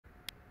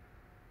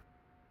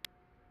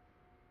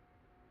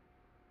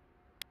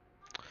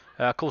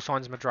Call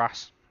signs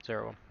Madras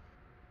 01.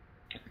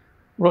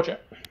 Roger.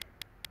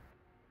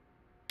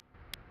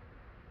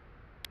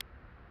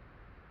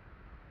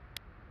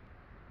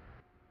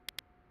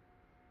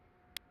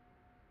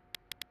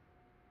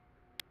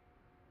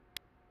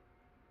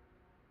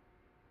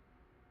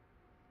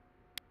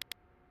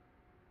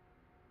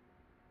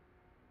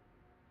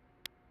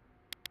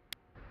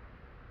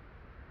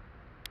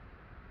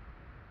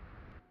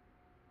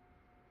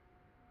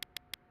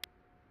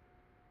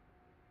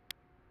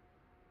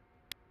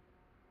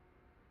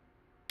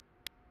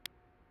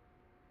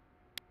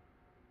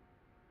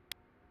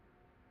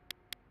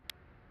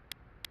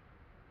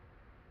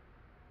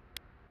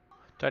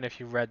 Don't know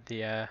if you read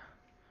the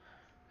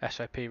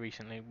SOP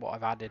recently. What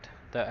I've added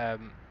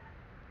that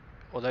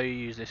although you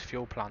use this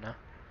fuel planner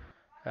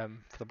for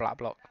the black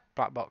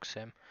box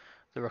sim,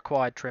 the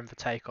required trim for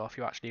takeoff,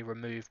 you actually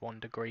remove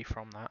 1 degree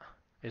from that.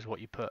 Is what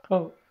you put.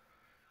 Oh,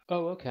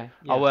 okay.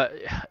 Yeah.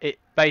 It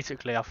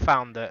basically I've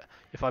found that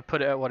if I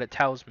put it at what it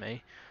tells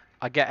me,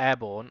 I get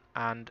airborne,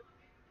 and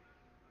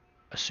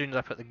as soon as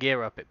I put the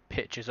gear up, it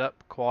pitches up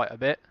quite a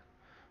bit,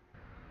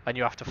 and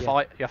you have to Yeah.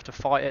 fight. You have to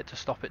fight it to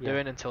stop it Yeah.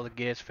 doing until the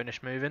gears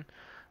finish moving.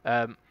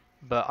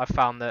 But I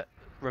found that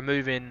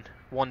removing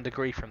 1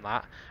 degree from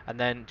that, and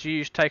then do you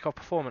use takeoff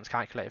performance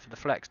calculator for the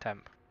flex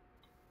temp?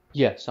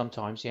 Yeah.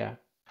 Sometimes. Yeah.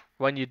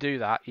 When you do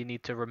that, you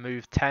need to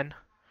remove 10,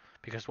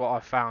 because what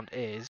I've found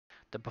is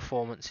the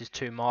performance is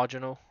too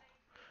marginal.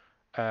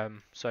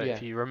 So if Yeah.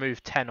 you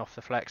remove 10 off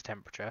the flex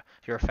temperature,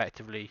 you're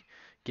effectively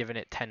giving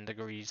it 10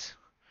 degrees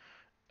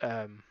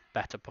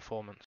better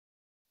performance.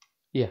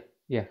 Yeah.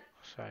 Yeah.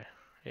 So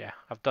yeah,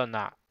 I've done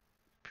that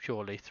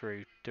purely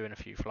through doing a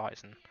few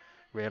flights and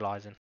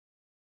realizing.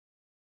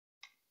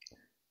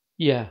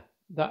 Yeah.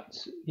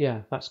 That's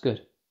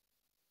good.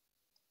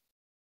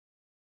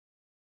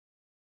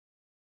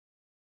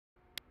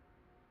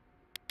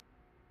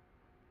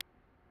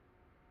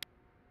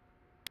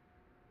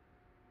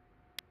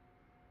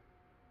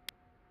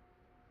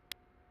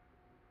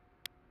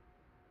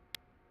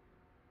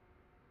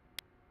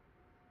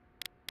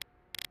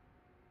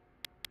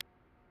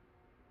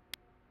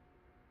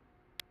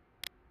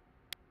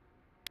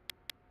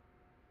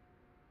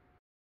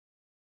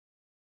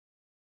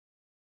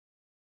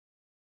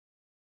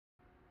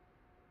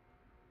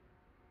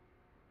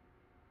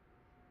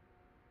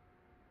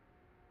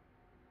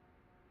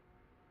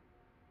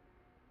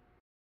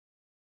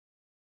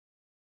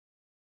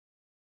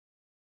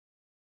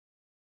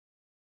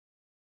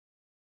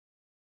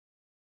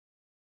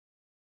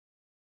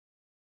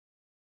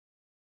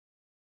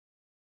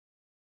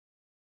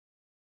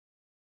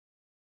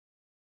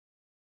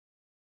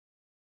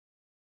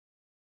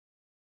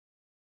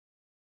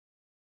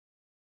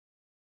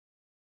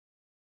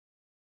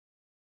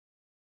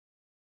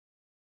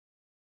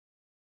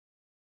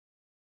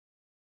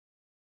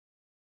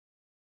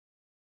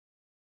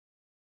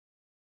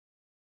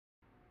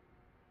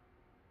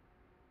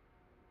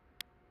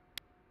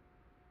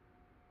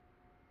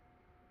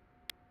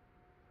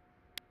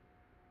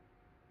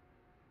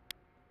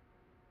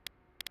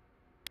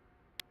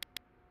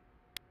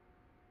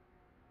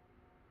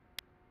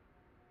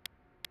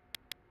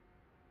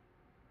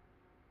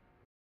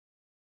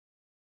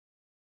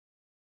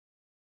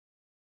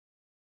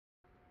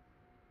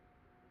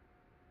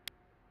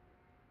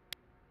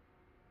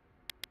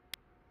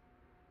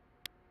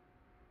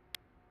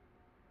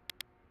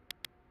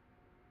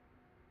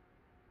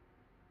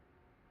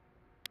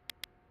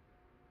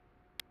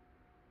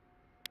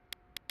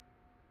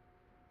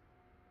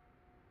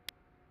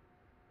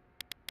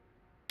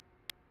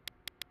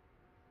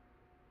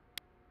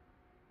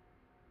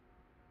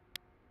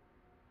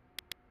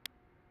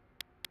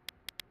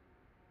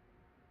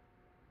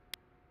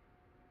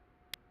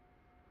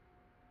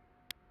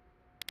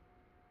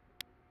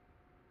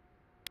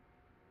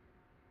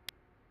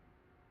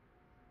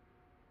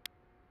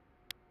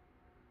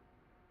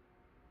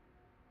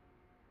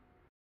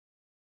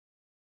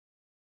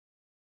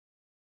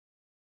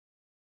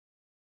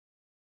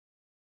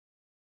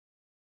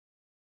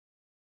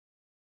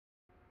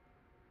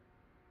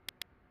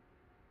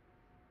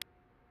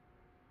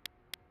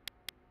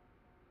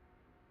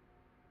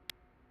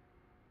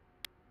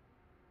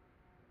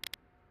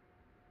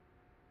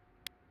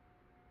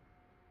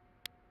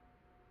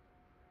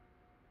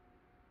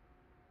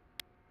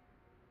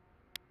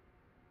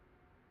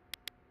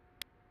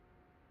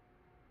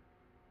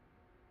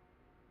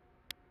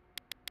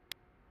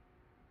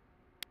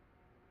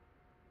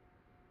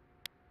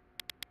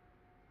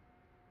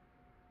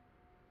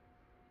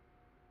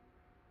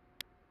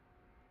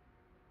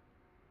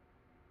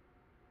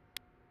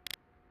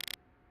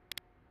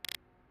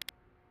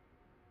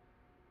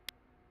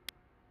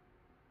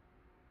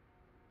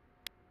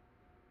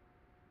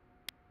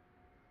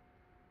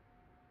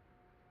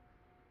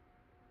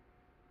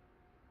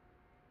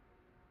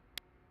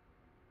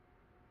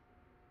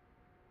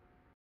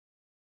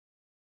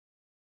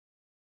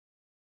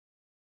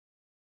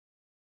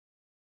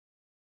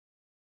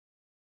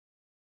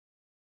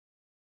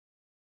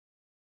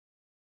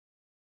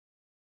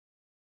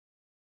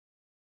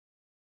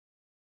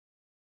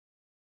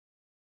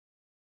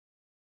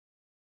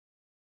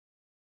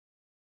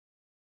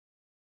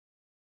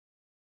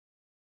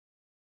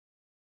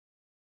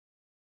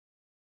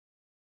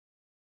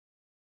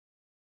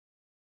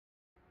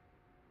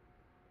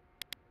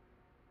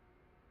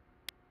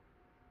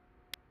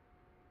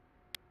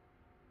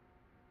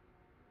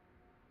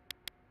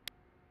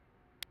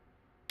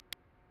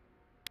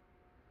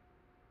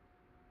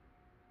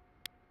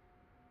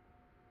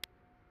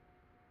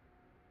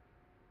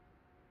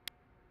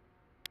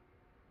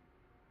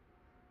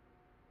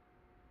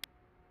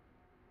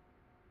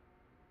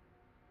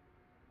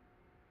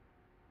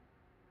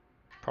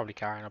 Probably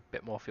carrying a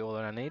bit more fuel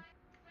than I need.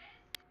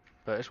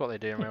 But it's what they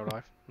do in real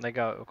life. They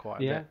go out with quite a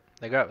bit.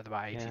 They go out with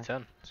about 80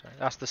 ton. So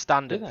that's the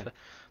standard. For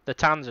the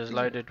Tanzer's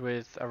loaded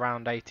with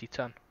around 80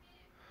 ton.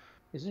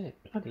 Is it?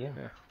 Bloody hell.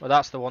 Yeah. Well,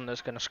 that's the one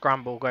that's going to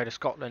scramble, go to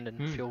Scotland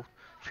and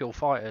fuel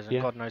fighters,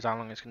 and God knows how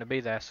long it's going to be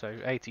there. So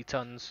 80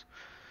 tons.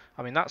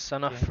 I mean, that's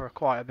enough for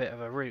quite a bit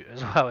of a route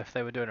as well. If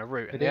they were doing a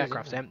route, and the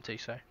aircraft's empty,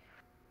 so.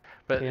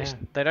 But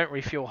they don't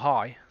refuel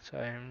high,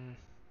 so.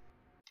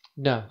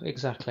 No,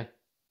 exactly.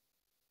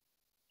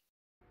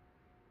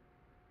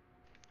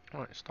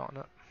 Right, it's starting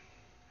up.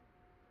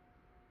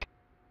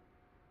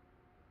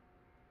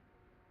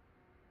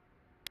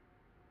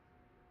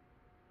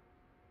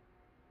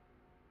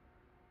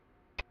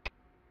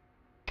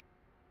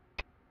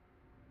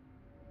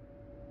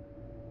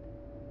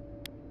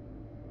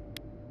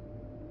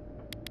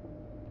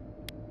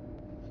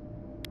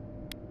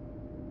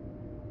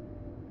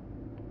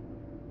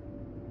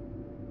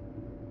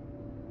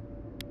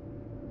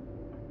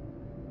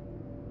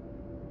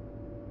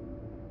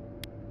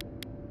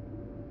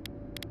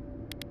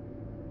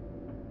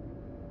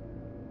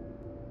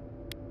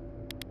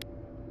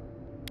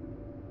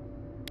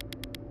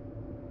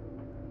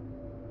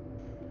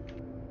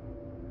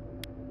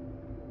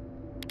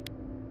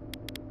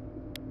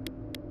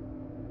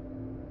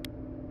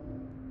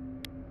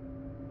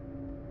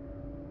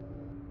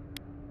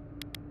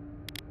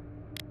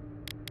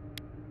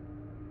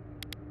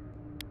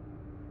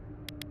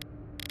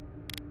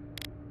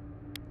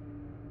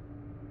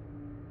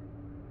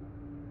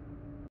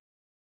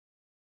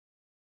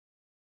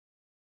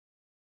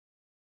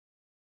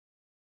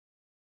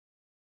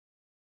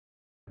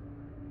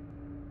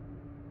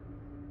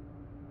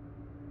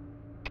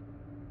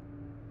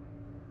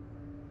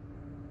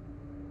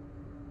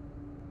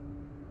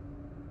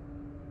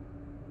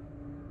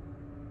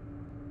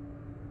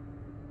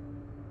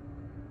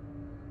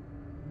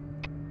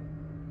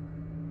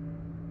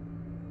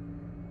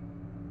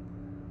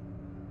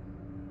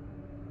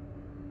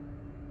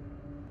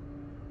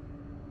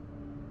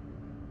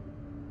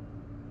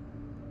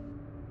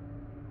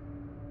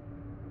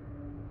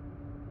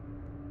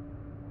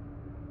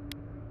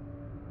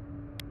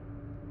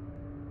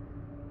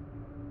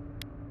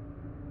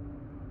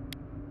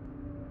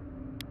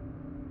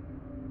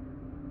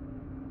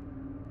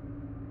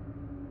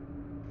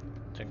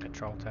 Doing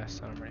control tests,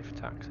 and I'm ready for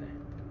taxi.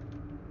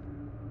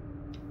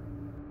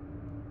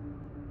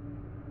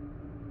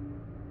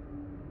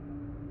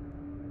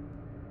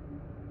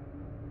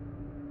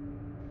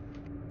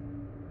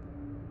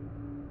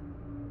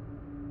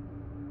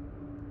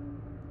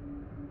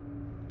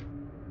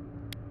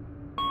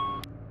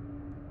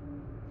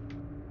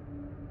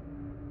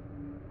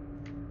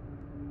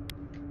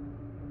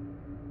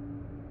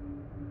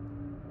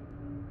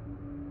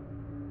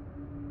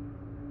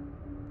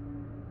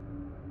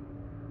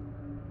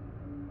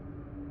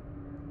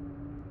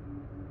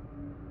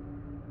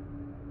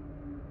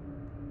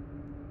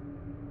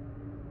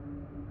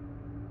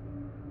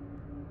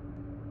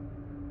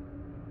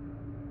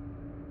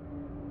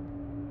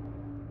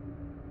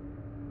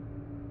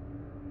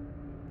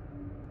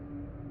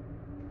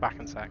 Back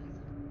in a sec.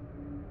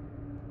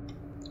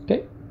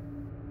 Okay.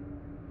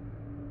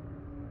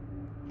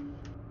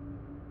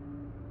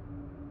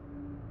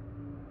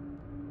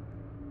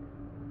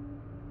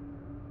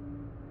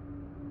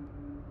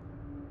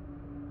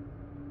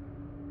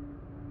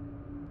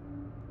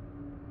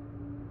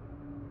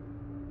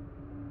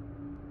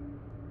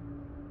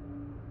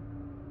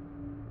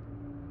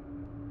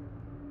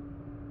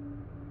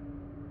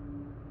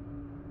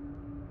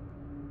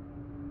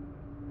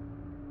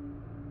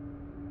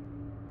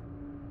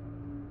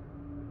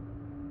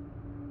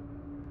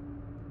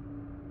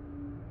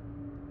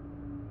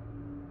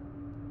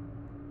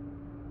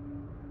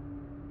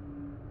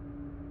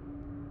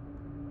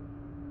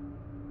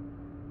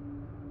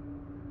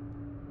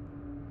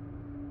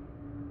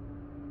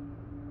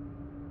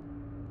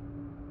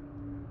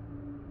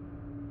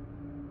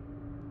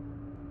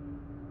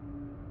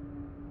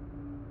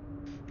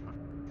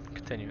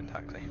 Continuing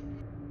taxi.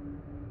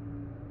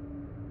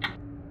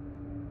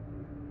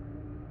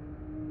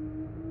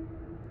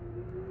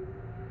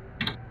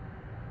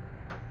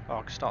 Oh,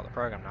 I can start the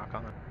program now,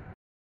 can't I?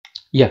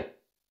 Yeah.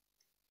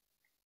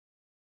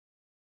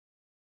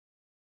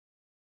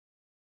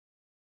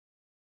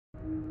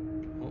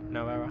 Oh,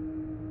 no error.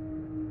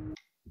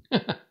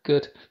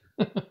 Good.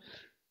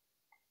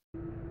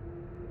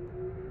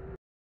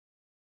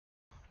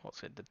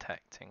 What's it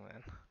detecting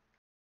then?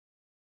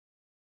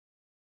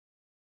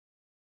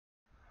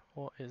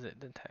 What is it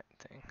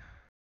detecting?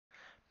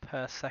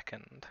 Per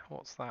second.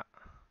 What's that?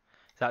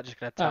 Is that just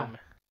going to tell me?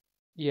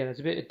 Yeah, there's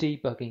a bit of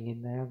debugging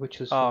in there, which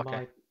was for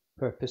my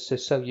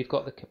purposes. So you've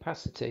got the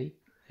capacity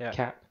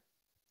cap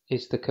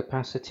is the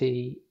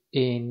capacity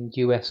in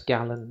US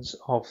gallons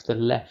of the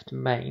left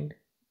main.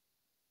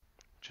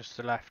 Just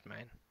the left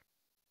main?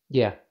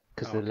 Yeah,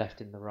 because the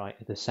left and the right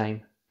are the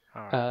same.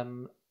 Right.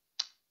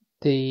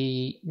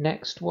 The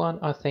next one,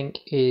 I think,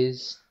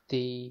 is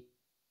the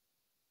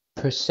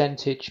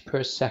percentage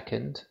per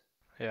second.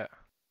 Yeah.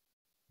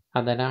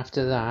 And then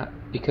after that,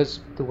 because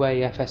the way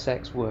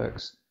FSX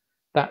works,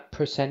 that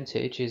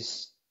percentage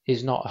is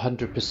not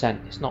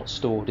 100%. It's not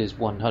stored as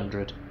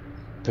 100%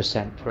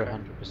 for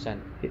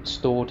 100%. It's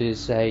stored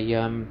as a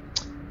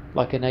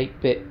like an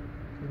 8-bit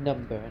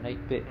number,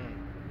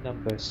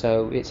 number.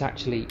 So it's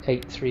actually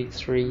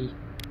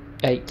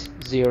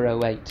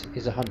 833808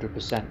 is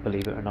 100%,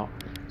 believe it or not.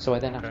 So I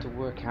then have to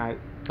work out.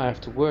 I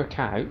have to work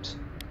out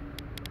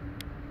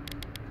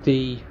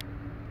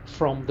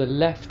from the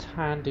left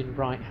hand and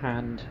right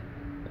hand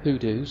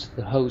hoodoos,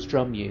 the hose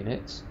drum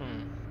units,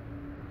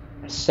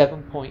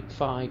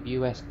 7.5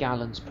 US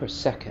gallons per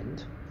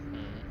second,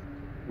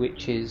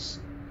 which is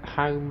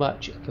how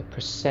much of a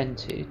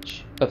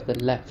percentage of the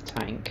left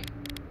tank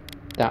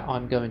that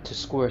I'm going to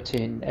squirt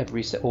in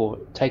or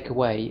take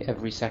away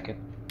every second.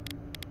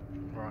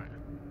 Right.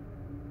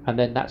 And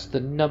then that's the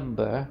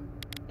number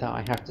that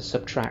I have to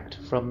subtract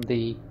from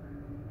the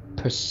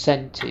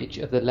percentage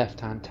of the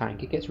left-hand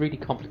tank. It gets really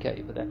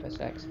complicated with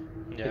FSX.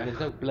 Yeah. There's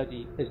no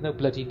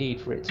bloody need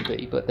for it to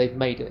be, but they've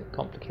made it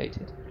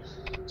complicated.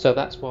 So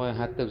that's why I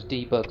had those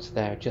debugs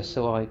there, just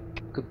so I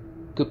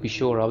could be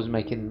sure I was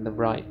making the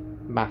right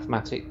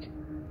mathematic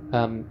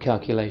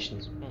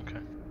calculations.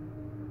 Okay.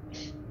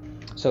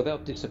 So they'll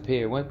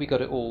disappear when we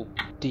got it all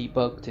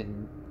debugged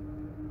and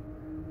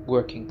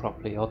working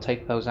properly. I'll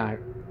take those out.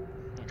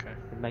 Okay.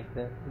 And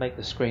make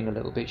the screen a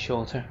little bit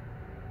shorter.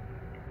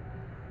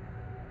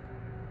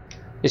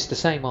 It's the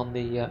same on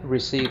the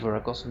receiver.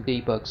 I've got some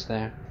debugs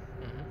there.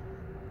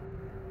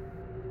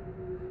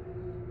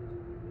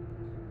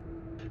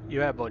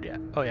 You airborne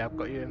yet? Oh yeah, I've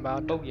got you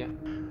inbound. Oh yeah.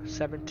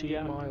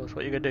 17 miles.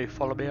 What are you going to do?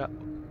 Follow me up?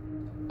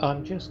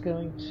 I'm just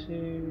going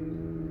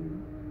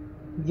to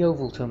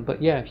Yeovilton,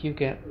 but yeah, if you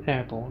get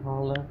airborne,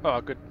 I'll...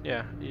 Oh, good.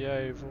 Yeah,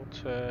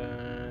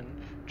 Yeovilton...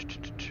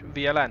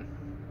 VLN?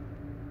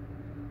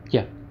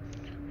 Yeah.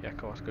 Yeah, of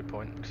course, good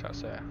point, because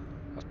that's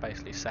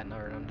basically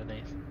centre and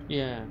underneath.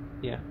 Yeah,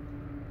 yeah.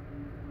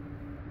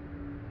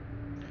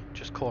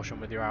 Just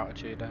caution with your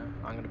altitude.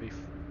 I'm going to be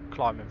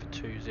climbing for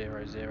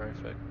 200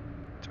 for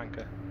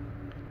tanker.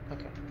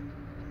 Okay.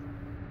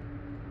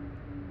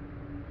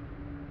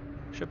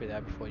 Should be there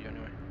before you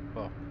anyway.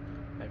 Well,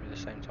 maybe the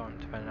same time,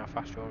 depending how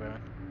fast you're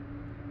going.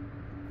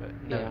 But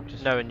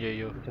knowing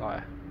you're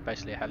like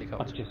basically a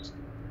helicopter.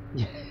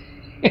 Yeah.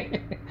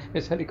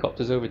 This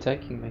helicopter's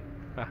overtaking me.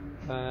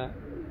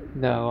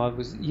 No,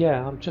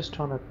 I'm just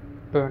trying to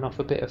burn off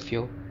a bit of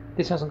fuel.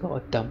 This hasn't got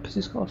a dump. Has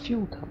this got a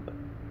fuel dump?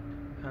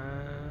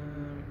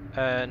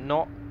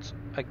 Not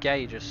a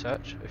gauge as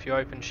such. If you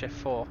open shift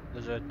 4,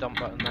 there's a dump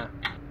button there.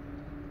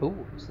 Oh,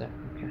 is there?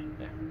 Okay.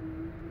 Yeah.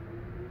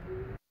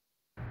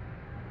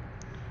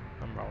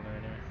 I'm rolling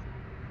anyway.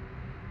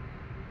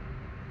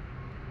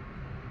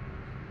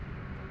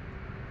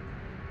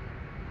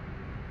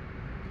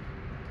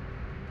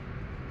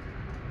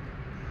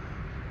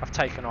 I've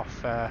taken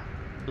off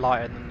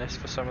lighter than this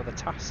for some of the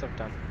tasks I've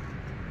done.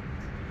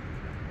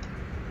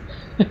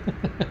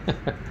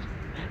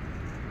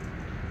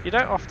 You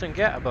don't often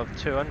get above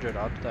 200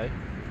 odd though.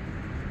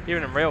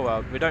 Even in real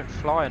world, we don't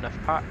fly enough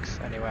packs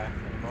anywhere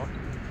anymore.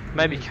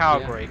 Maybe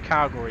Calgary. Yeah.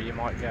 Calgary you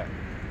might get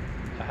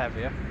a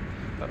heavier.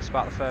 That's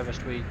about the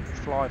furthest we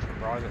fly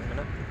from Rise at the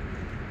minute.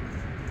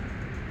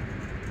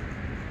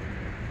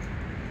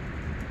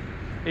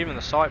 Even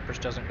the Cypress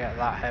doesn't get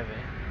that heavy.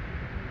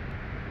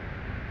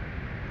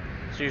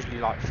 It's usually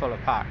like full of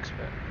packs,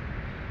 but...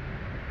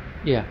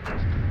 Yeah.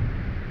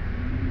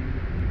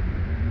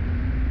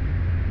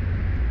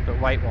 But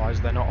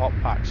weight-wise, they're not op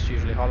packs, it's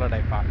usually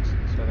holiday packs.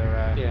 So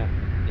they're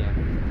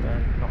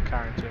they're not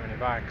carrying too many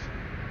bags.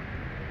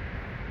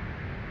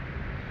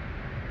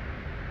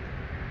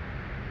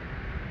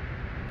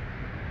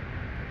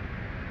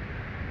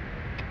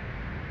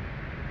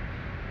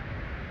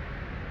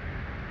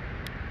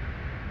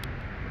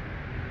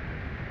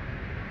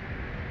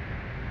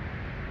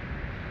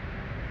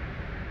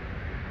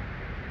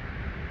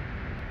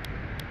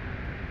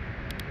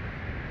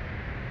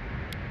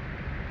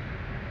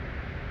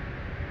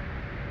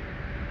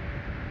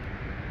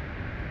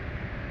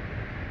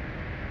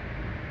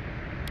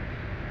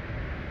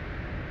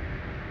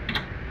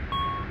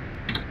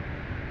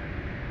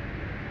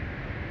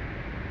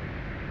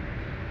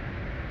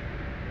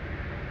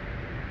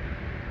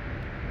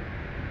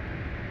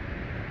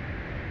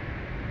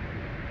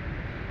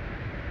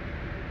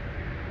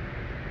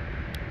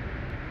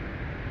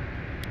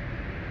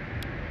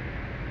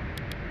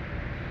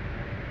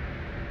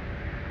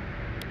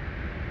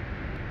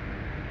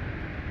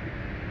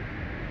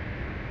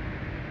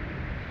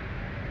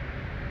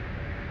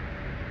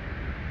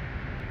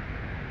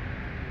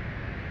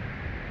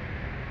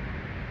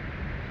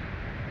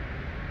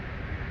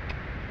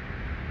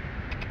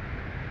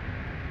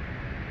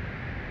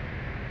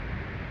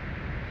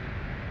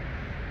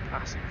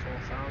 Passing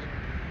 4,000.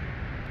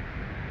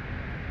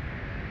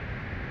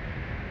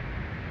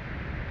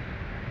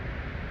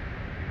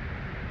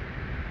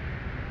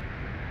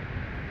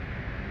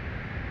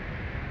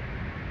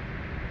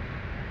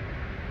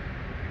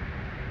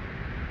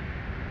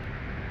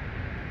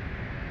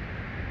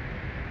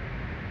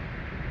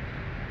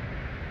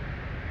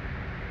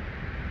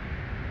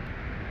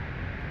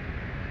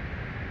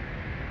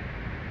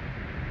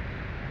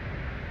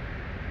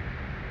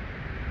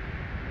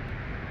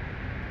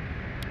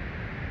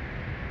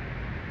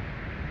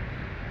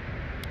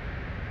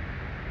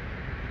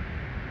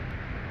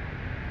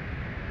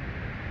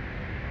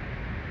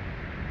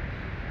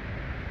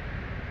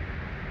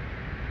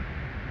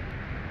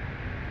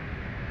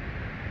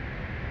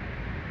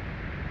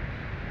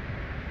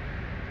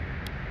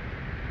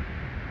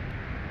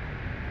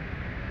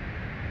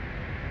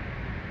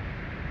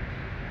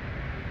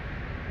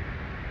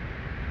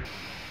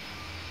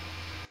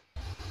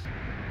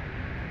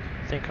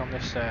 think on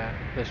this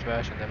this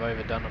version they've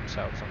overdone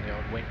themselves on the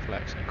old wing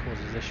flex and it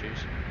causes issues.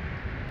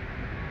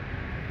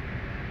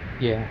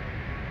 Yeah.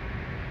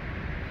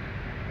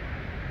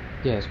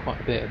 Yeah, there's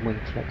quite a bit of wing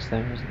flex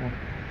there, isn't there?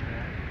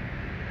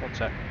 Yeah. One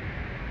sec.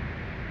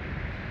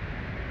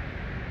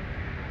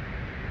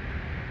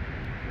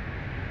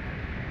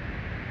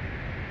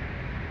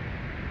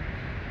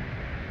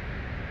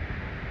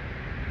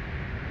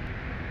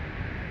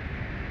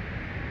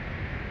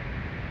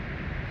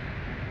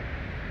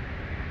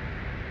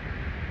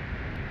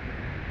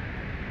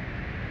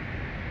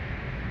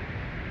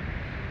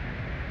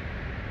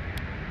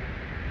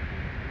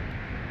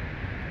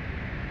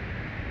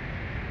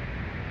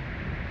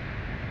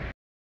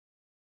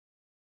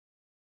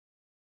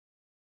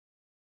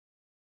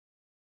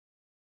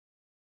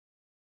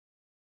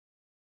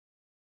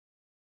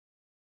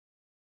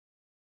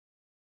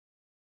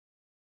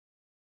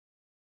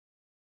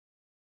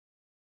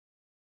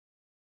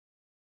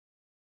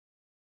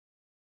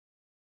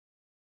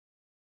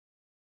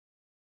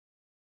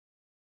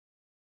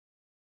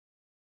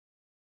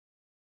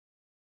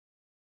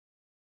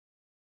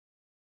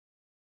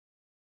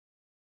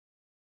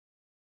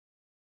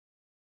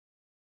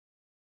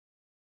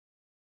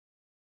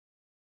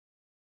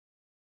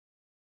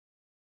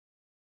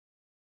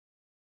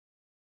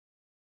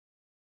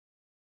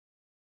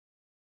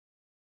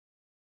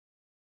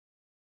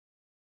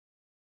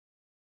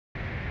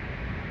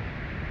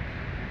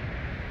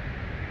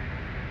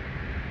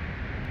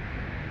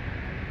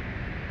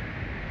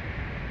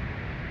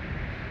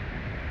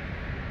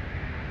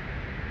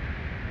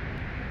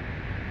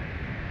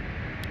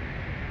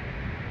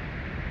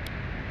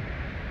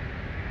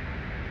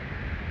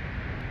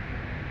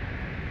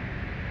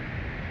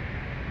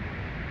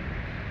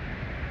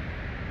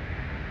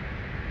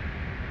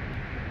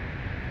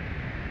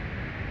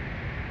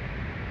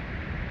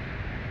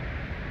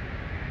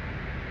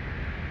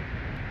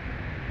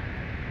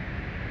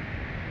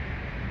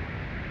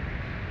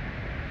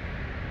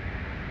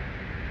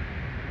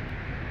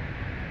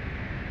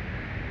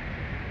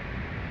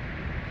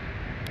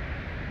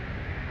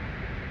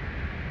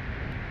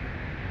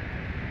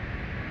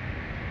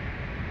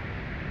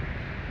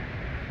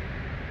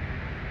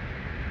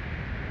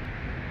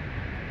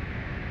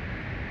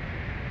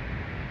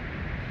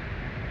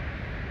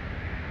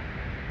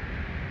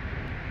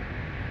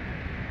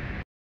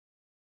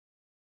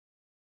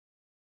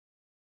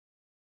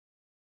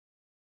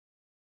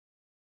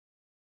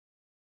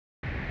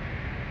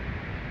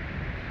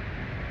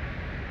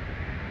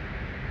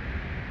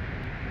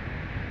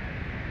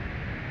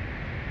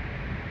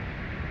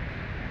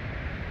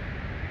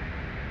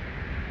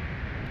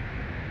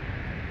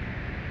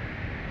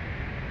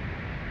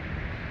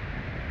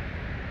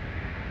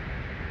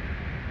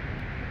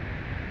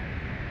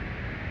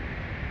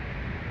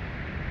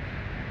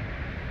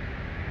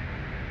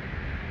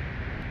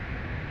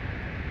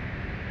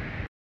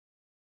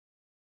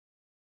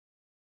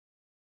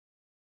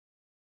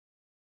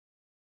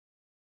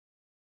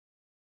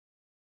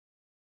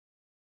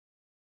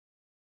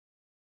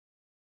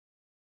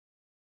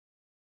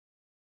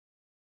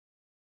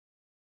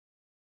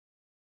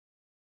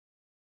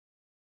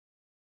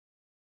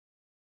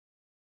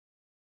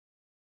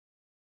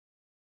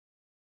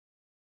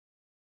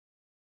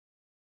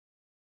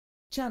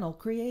 Channel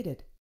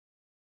created.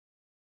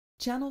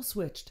 Channel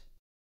switched.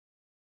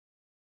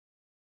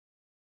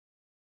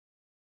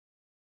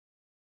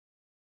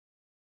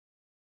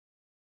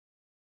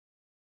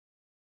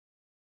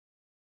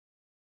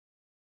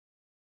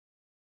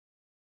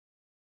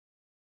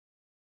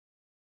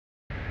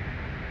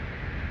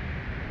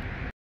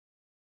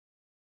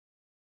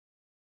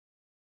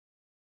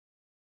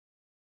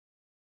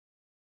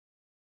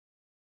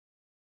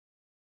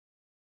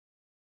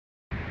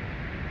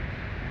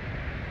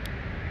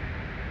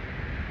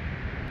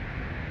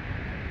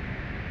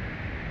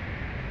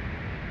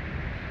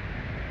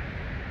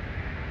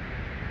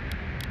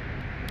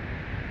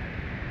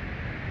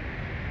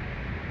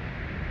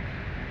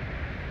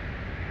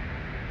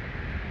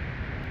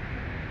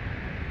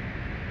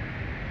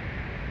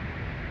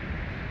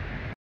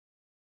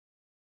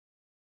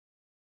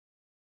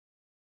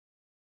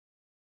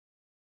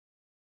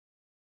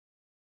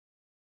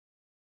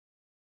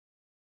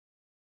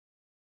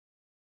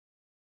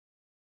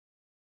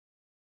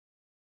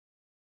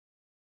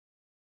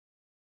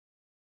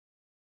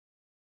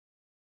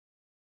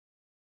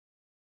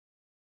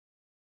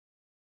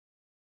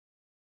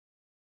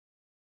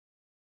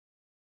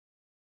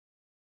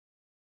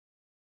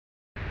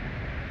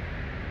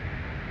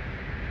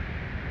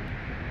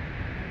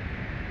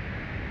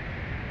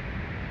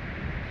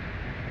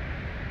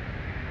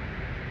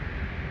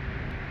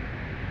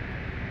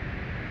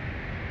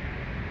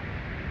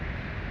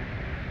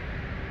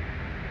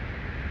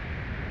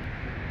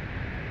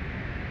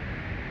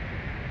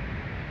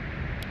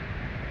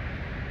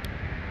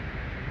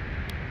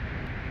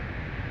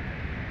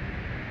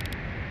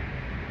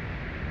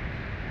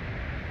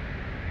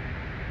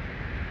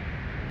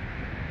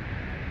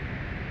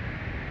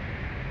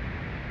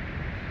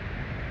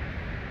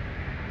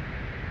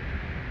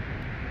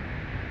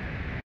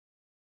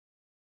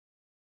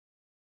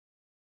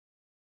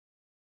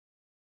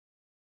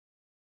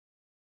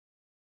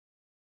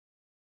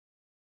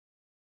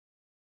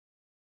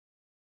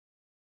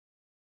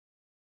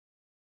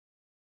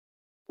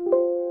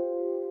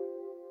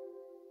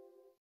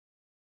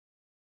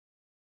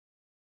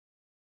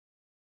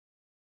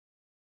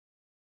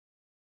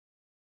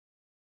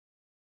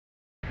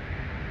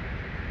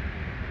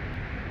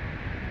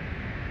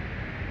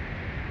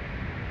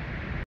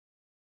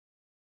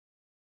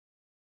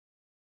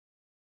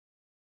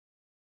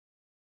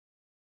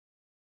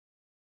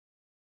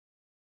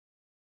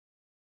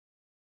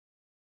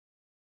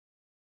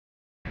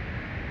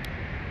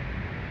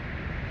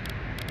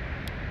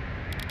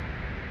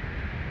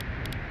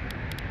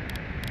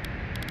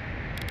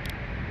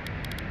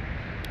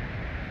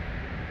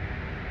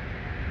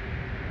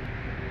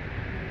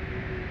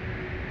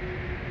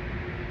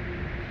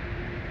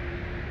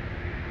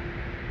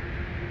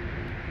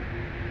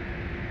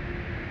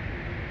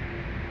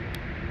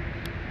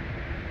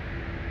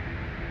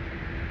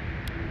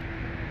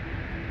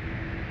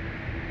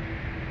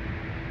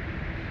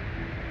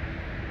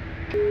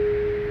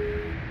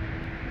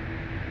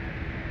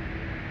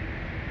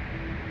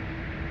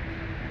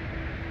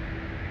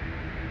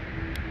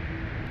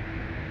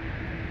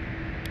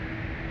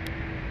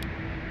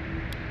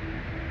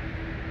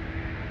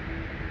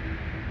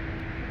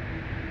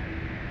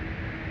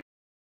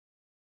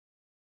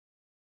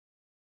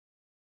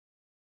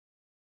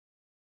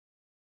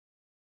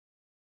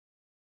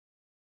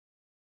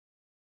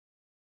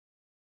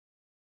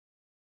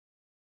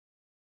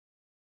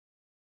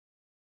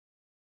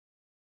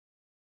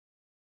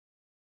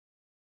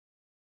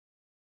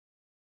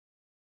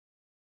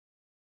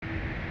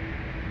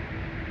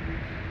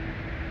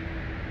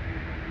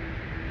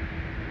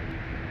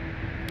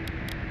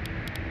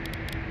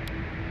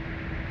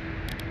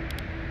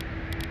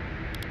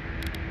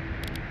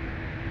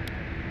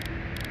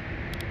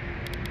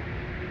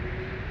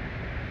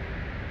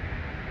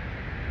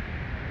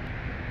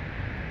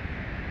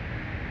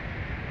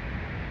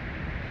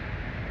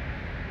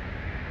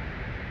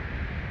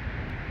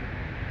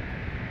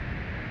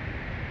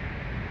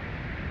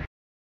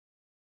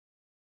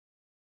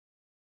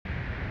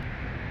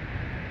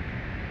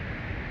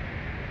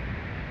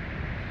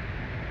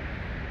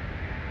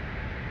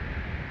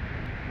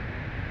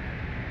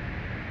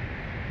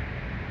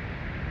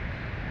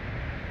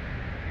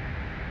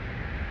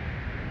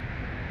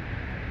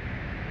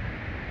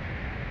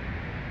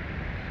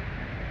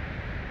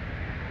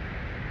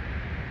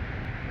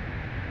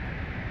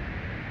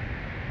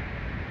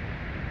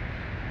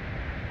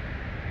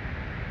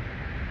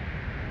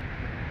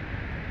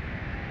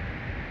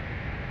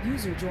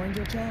 User joined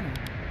your channel.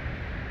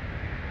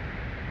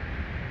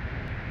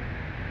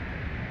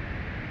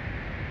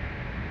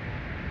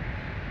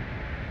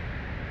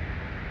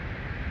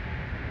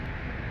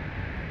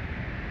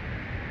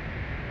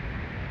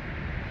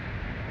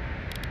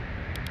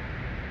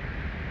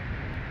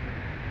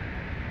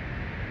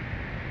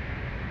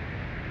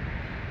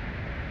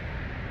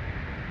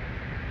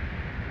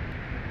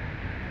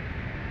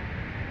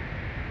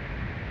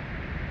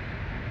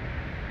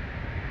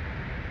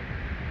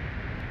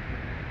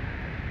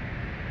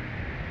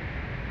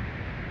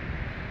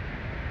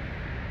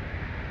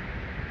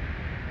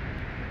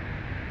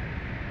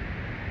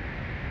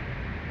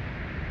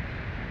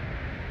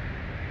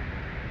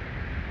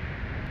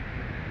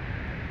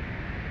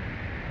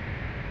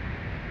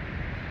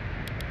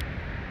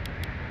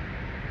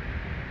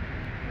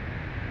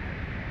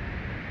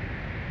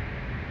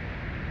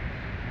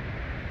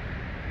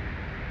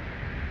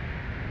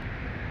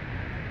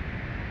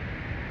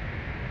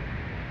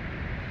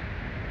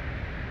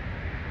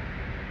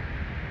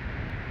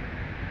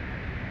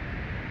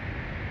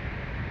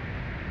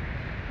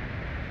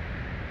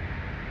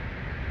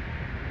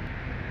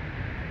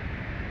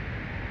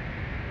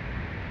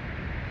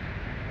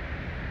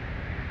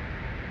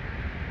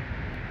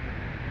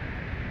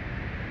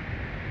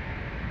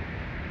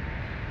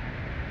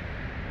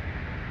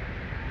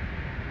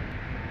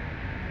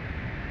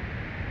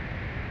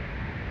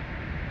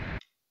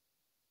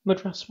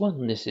 Madras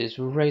 1, this is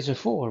Razor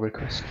 4,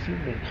 request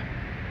fueling.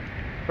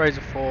 Razor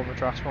 4,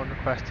 Madras 1,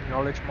 request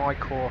acknowledge my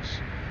course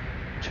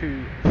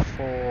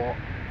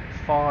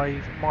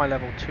 245, my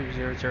level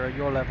 200,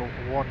 your level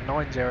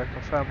 190,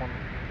 confirm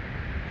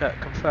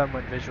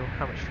when visual,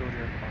 how much fuel do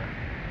you require?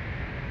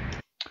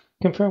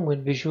 Confirm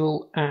when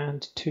visual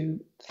and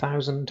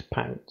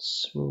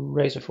 £2,000,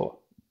 Razor 4.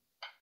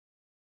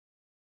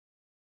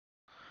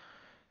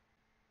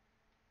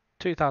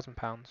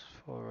 £2,000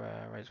 for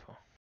Razor 4.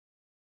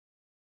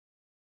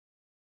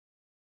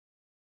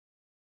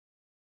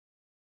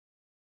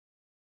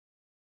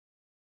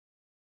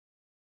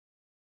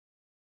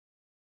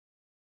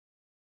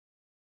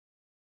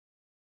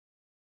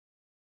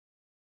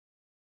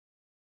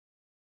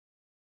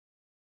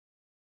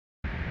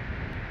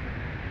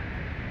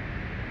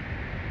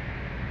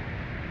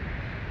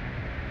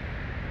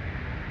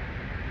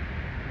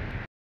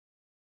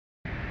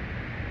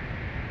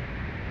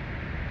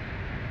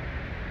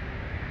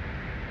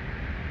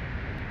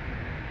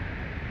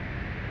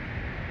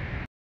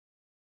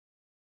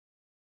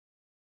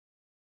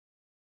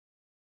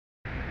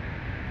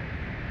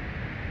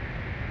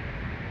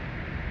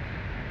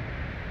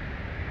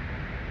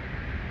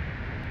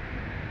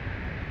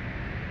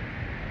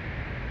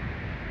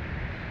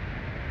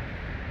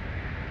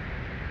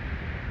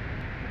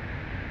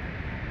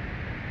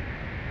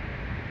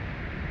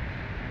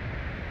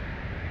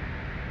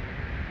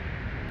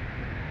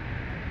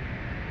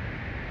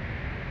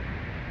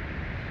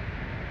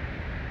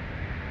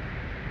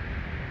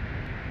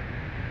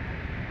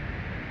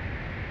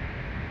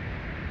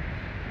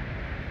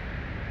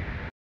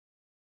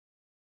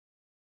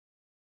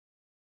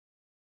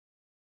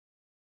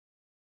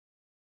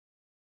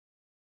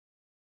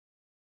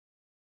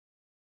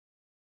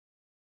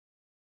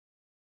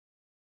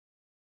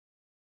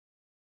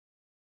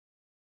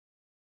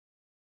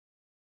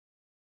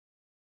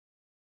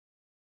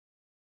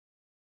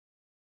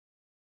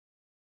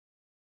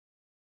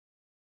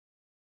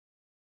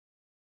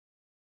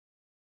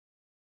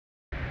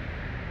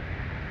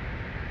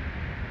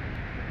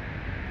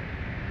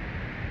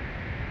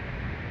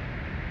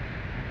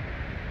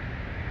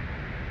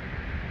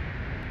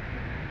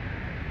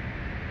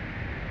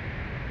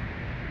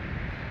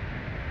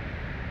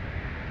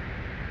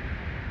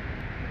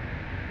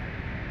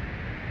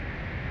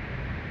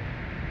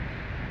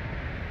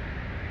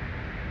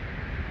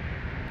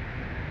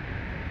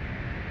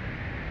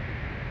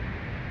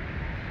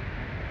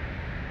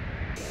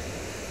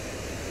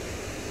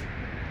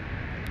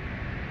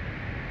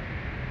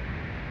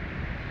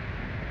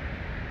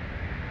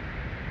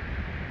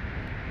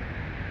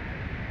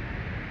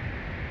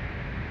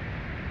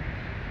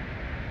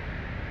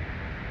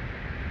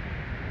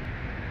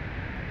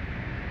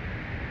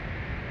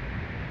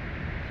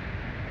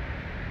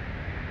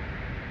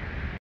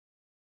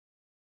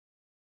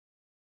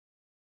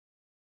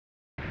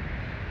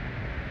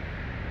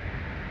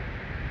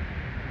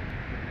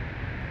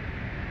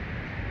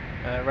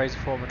 Razor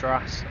 4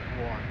 Madras 1.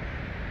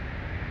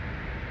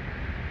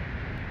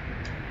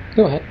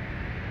 Go ahead.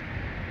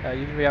 You're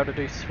going to be able to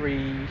do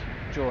 3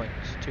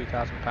 joints,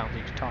 £2,000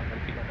 each time.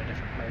 It'll be on a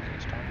different hose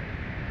each time.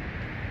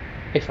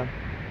 If I'm.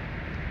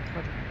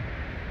 Roger.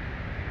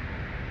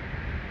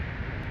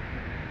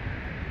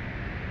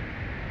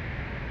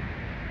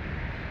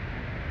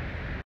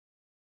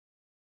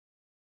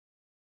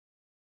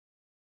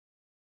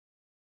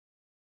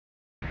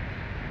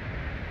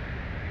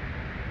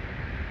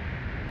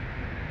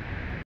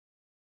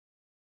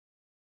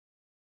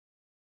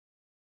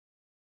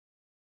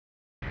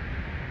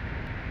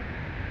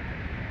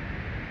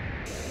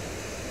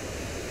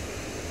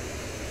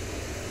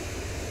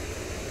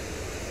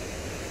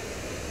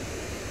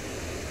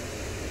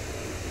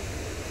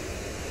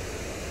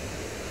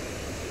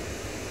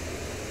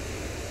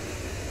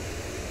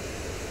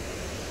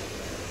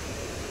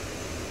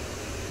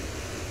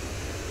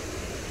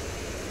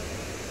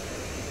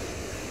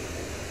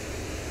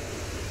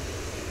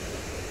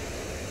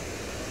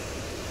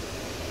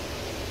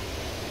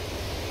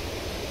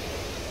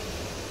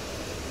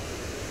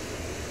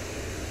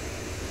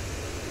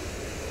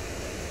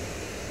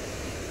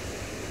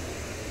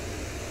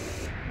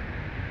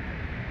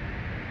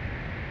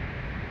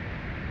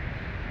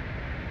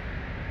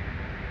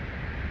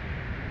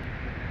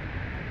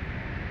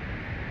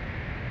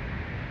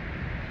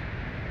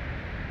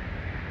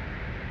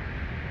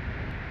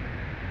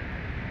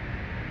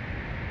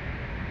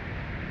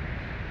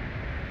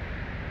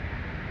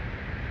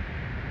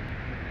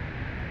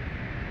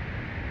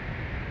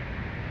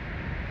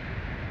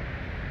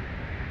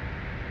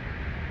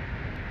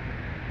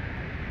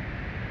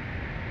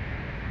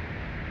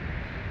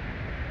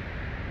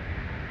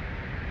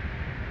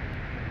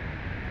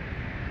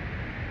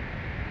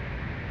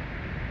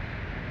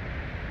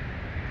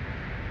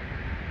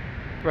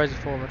 Razor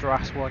 4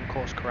 Madras 1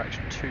 course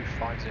correction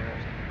 250 is in the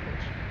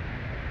course.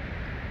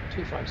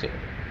 250.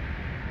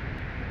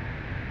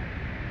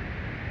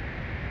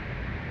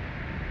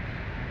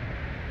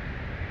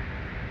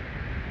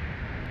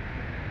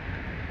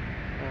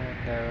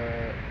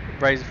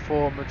 And Razor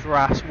 4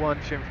 Madras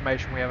 1, for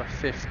information, we have a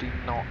 50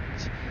 knot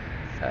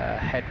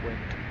headwind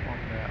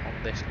on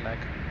this leg.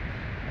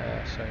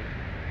 So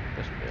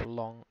this will be a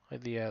long,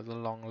 the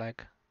long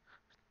leg.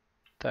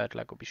 Third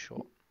leg will be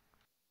short.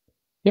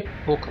 Yep,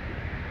 all copied.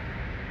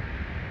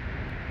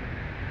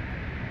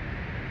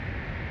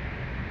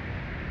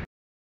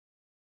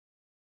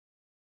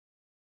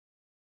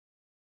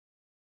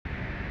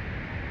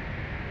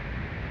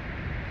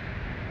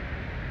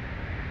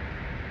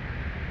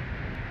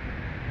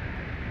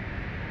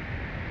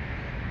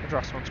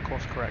 Madras 1's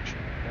course correction,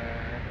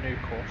 new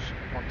course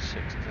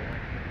 160.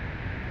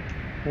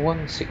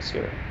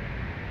 160.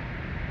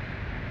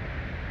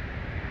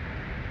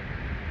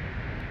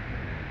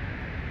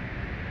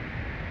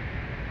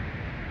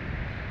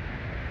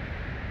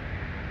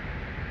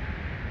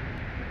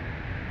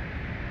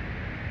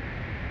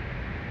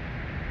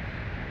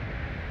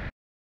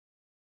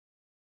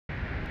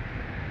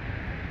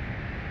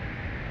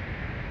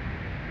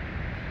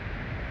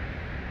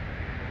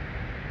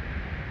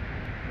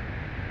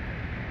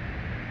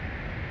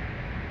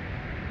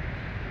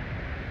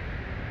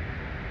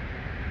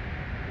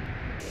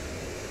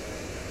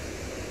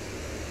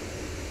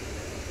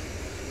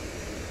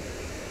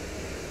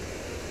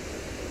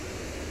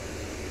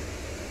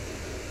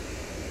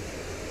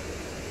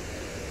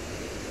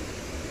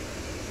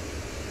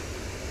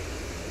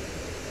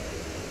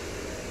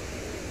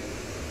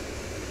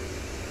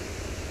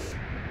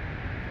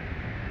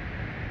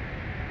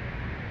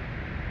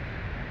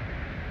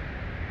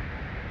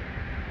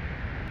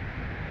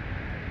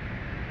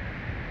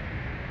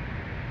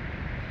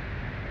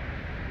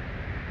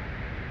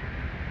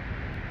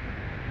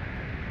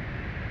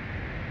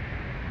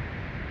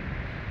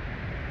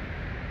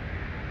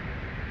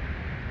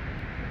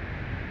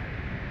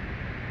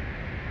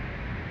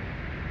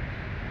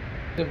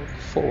 Level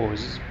 4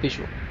 is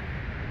visual.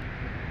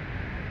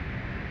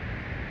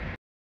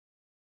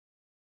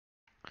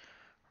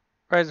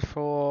 Razor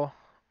 4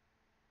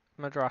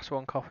 Madras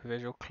 1 copy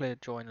visual, clear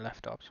join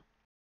left obs.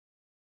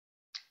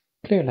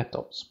 Clear left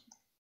obs.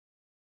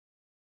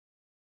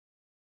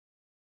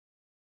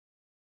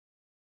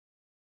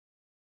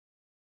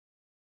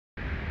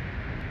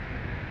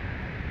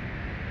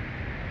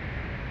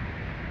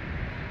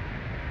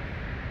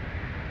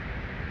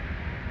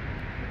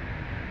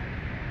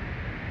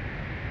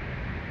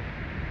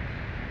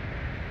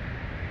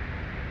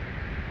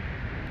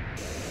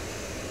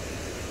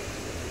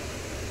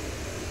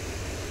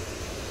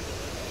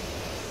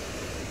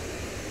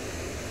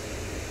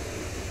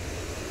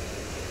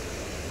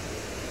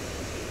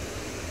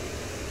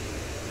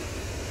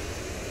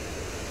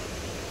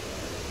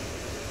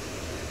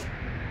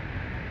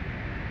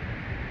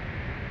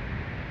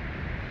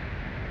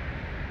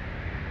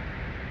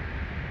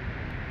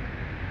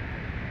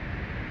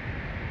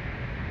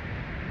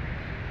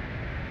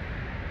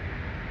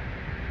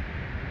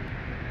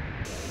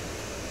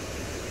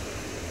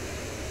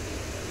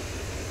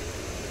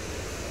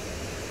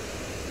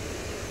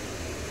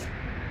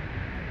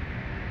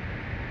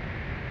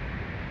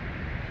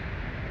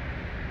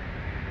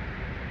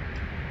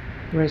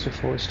 Razor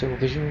 4 is still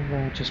visual,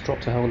 just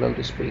dropped a whole load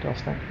of speed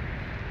off that.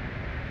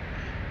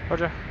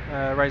 Roger,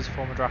 Razor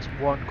 4 Madras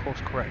 1 course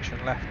correction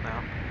left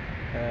now.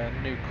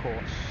 New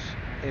course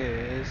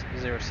is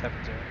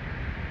 070.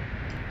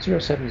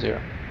 070.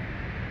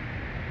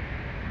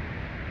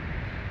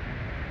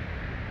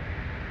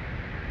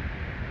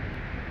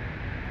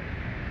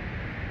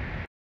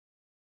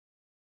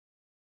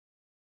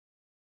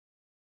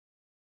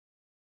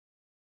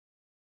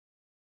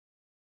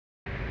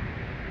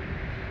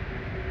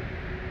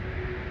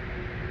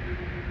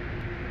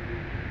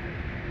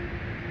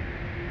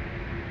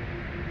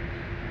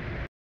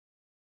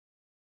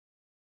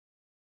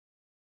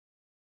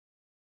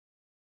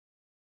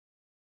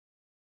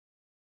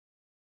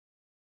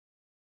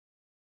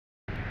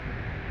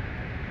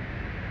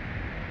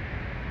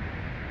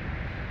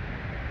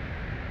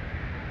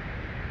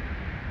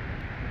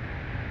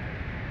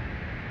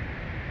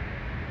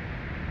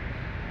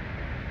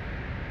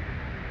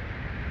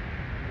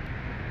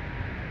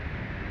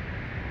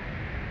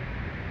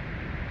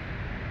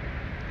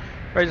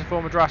 Razor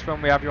 4 Madras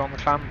 1, we have you on the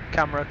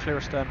camera, clear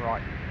astern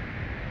right.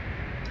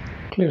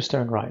 Clear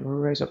astern right,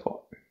 Razor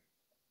 4.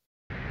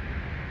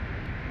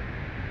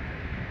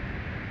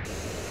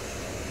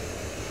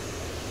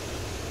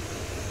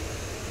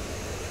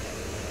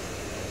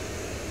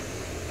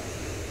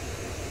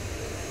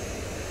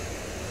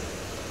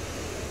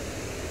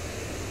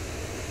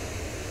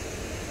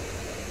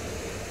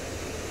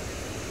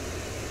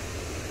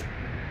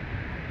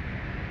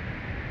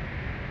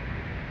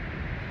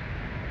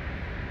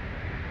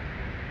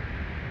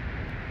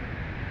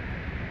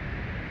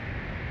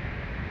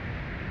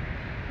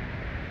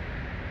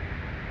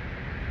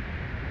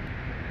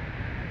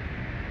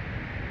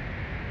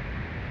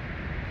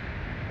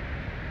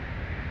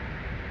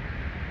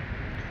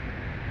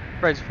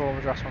 Razor 4,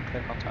 address 1,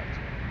 clear contact.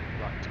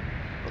 Right.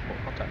 Report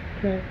contact.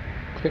 Clear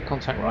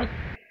contact right.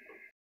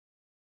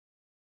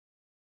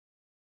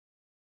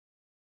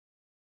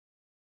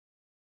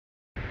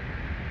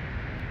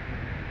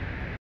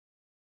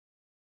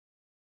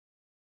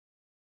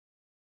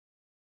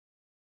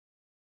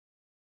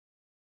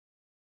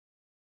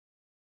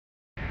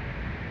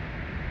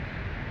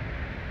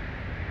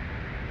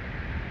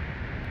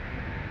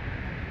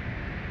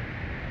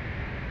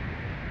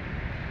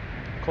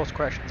 Course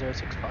correction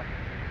 065.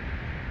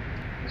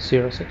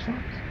 065.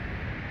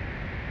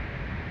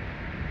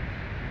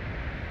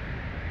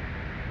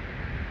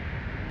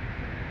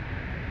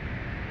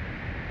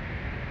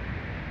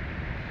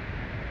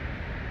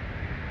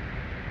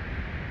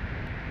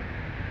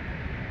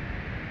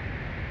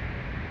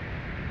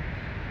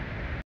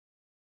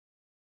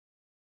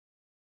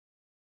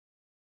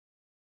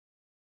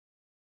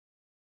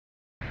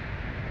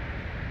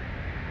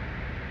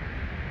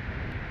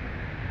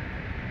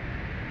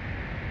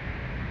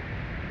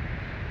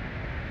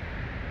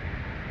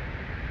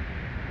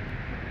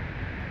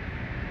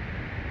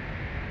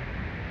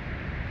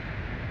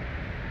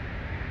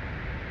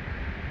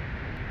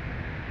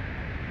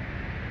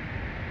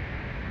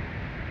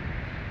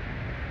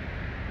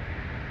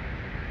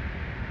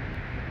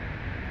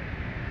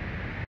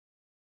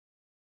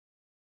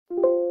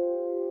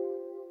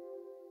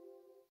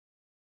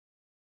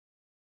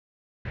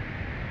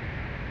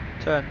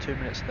 Turn 2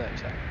 minutes 30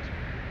 seconds.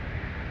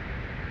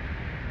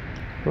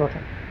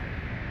 Roger.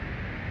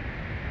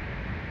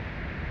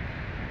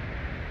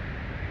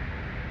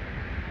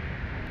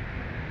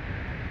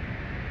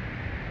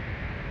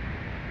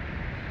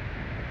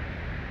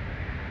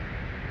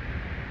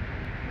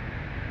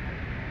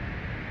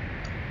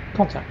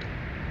 Contact.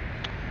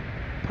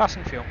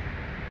 Passing fuel.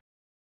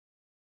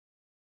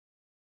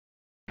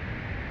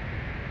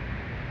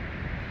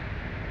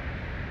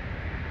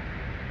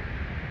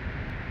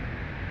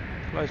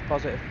 Close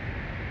positive.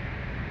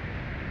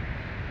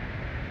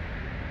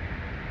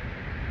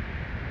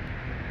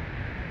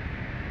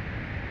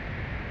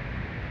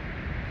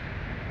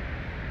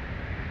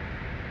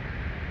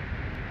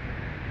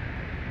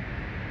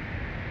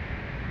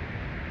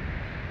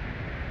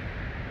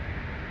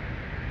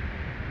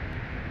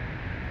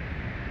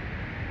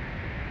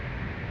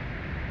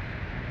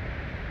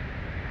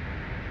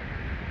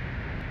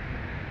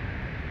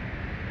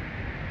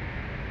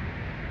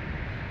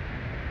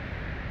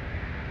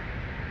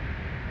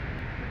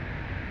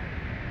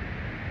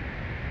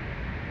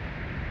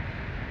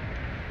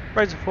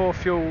 Razor 4,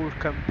 fuel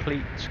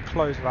complete,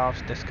 close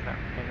valves,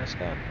 disconnect in the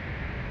stern.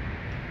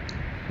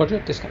 Roger,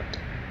 disconnect.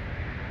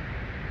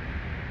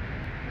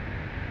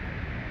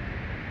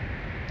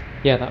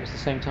 Yeah, that was the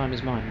same time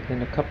as mine,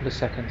 within a couple of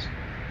seconds.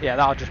 Yeah,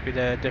 that'll just be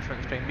the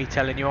difference between me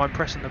telling you I'm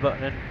pressing the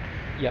button and,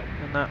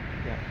 and that.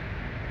 Yep,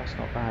 that's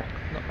not bad.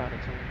 Not bad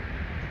at all.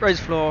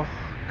 Razor floor,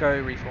 go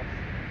reform.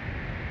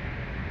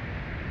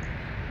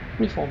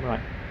 Reform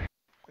right.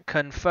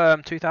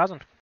 Confirm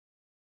 2000.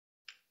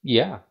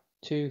 Yeah,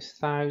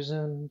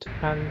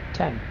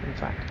 2010, in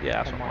fact. Yeah,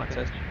 that's what mine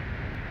says.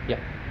 Yeah,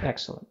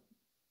 excellent.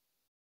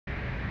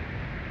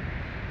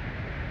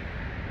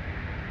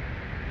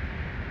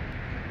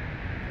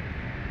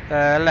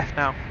 Left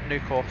now, new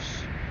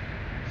course.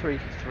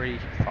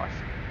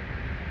 335.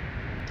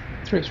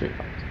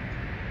 335.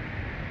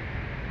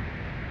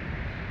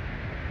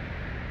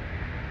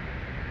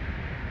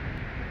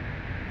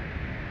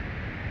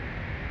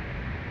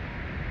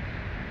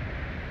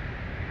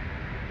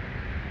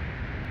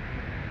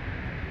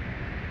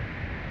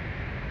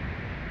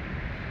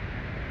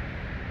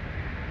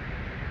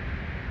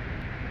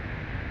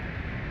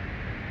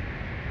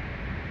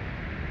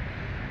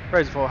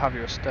 Razor 4, have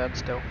your stern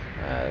still.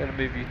 Going to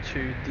move you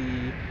to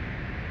the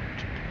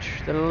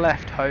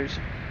left hose.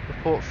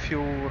 Report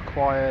fuel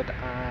required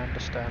and a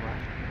stern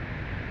raft.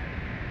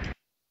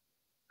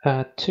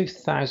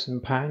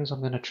 £2,000. I'm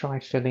going to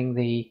try filling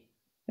the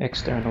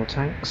external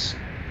tanks.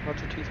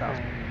 Roger,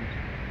 2000.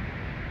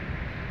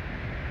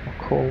 I'll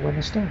call when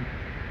it's done.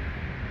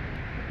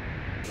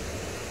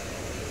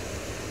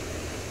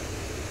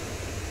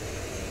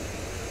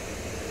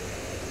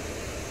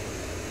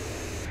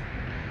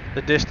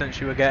 The distance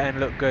you were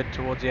getting looked good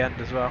towards the end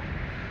as well.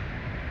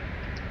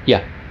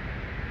 Yeah.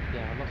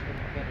 Yeah, I lost a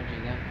lot of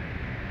energy then.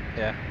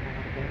 Yeah. I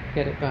want to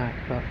get it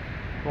back, but...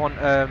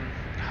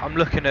 I'm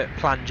looking at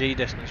plan G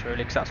distance really,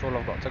 because that's all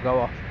I've got to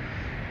go off.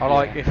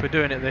 If we're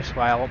doing it this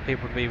way, I want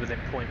people to be within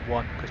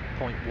 0.1, because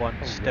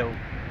 0.1 is still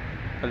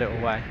a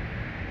little way.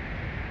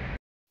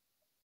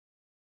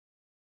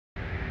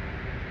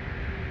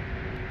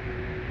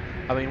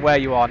 I mean, where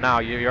you are now,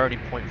 you're only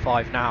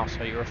 0.5 now,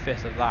 so you're a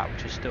fifth of that,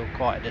 which is still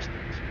quite a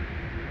distance.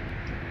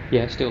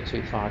 Yeah, it's still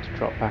too far to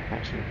drop back,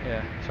 actually.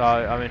 Yeah, so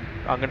I mean,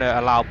 I'm going to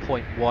allow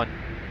 0.1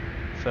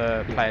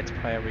 for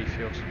player-to-player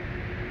refuels,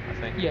 I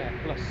think. Yeah,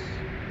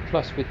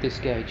 plus with this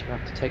gauge, you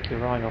have to take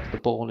your eye off the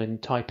ball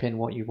and type in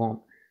what you want.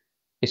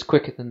 It's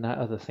quicker than that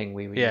other thing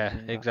we were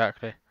using. Yeah,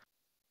 exactly.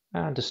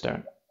 And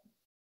astern.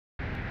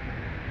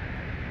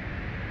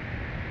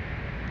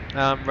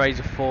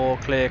 Razor 4,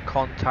 clear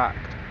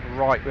contact,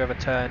 right, we have a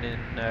turn in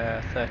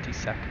 30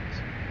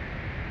 seconds.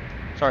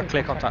 Sorry,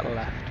 clear contact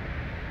left.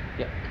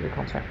 Yep, clear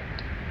contact.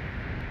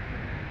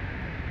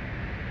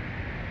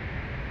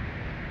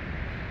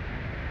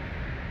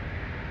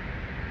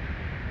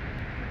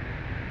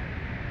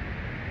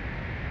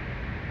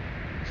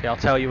 See, I'll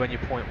tell you when you're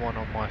 0.1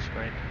 on my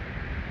screen.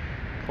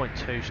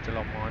 0.2 still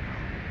on mine.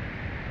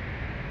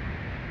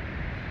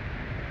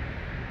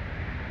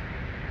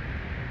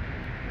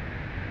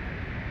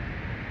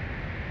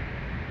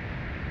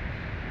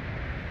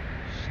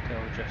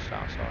 Still just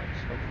outside,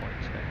 still 0.2.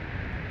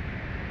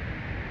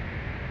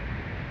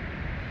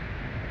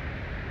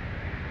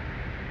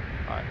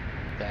 Right,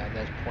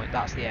 there's point.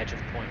 That's the edge of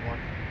 0.1.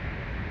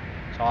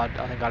 So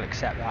I think I'll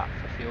accept that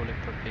for fueling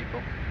from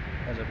people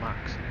as a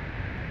max.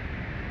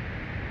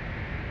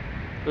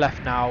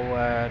 Left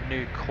now,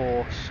 new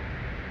course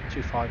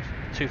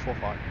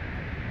 245.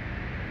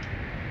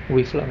 Are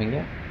we flowing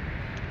yet?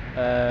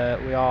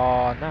 We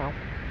are now.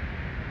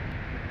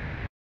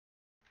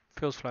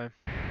 Fuel's flowing.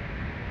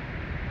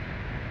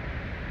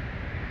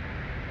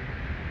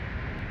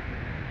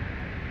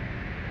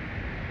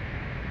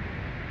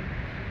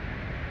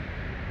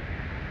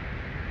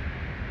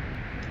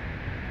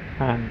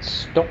 And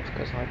stop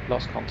because I've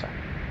lost contact.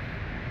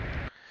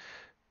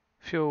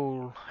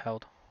 Fuel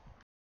held.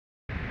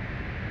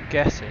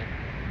 Guessing.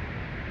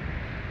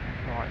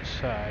 Right,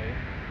 so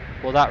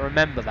will that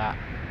remember that?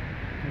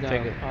 No,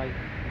 figure?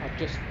 I've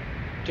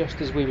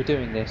just as we were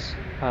doing this,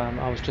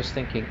 I was just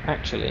thinking.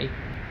 Actually,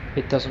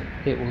 it doesn't.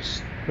 It will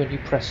when you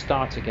press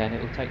start again,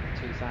 it will take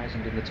the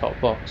 2000 in the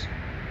top box.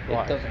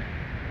 Right, it doesn't.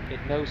 okay. It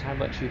knows how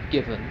much you've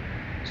given,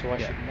 so I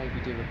should maybe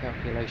do a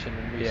calculation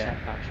and reset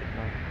that, shouldn't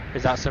I?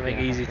 Is that something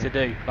easy to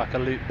do, like a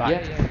loop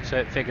back? Yeah. So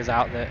it figures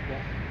out that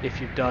if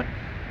you've done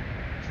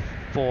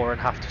 4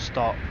 and have to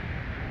stop,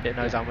 it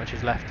knows how much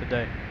is left to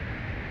do.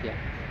 Yeah.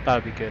 That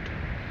would be good.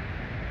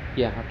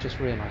 Yeah, I've just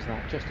realised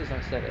that. Just as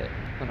I said it,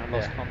 when I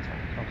lost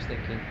contact, I was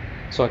thinking.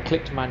 So I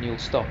clicked manual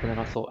stop, and then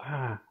I thought,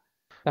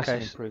 that's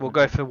an improvement. We'll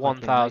go for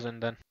 1000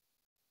 then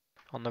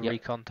on the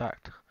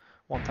recontact.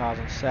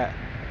 1000 set.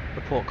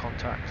 Report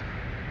contact.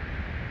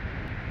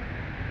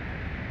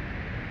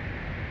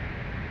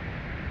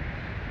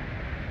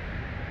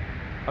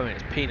 I mean,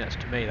 it's peanuts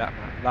to me, that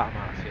amount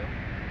of fuel.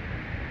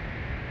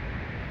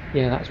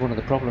 Yeah, that's one of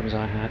the problems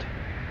I had.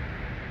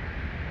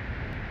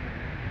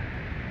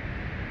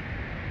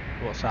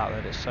 What's that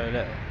it's so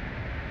little?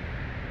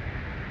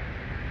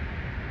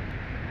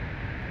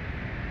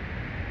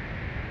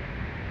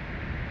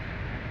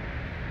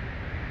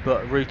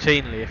 But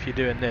routinely, if you're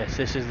doing this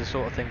is the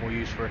sort of thing we'll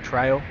use for a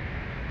trail.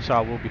 So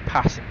I will be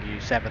passing you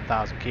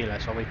 7,000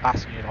 kilos, so I'll be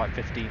passing you like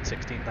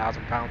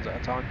 16,000 pounds at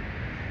a time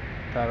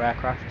per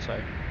aircraft,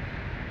 so...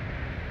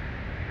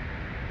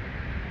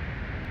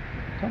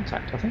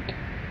 Contact, I think.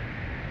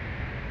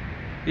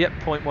 Yep,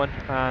 0.1,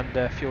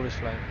 and fuel is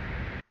flowing.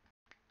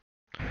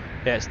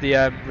 Yeah, it's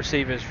the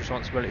receiver's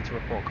responsibility to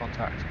report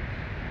contact.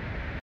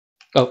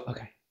 Oh,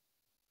 okay.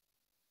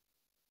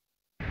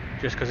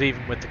 Just because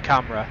even with the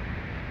camera,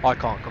 I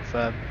can't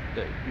confirm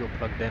that you're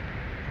plugged in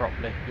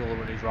properly. You're the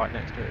one who's right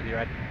next to it with your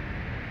head.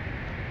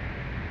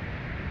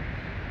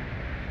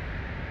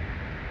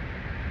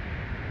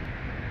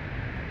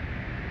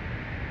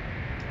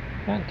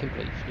 And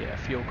complete. Yeah,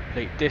 fuel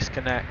complete.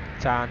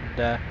 Disconnect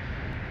and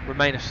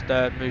remain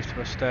astern, move to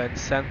astern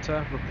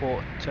centre.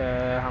 Report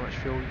how much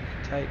fuel you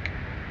can take.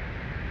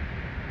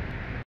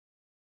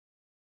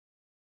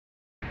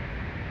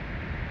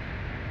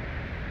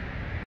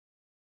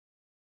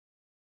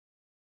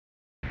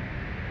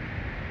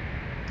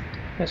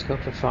 Let's go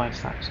for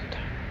 5,000.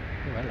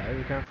 Oh, hello,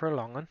 we're going for a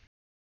long one.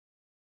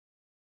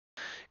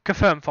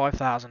 Confirm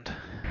 5,000.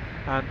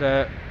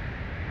 And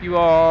you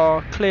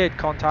are cleared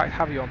contact.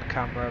 Have you on the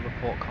camera?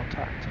 Report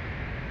contact.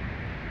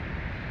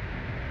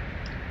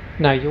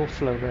 Now your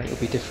flow rate will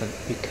be different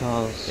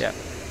because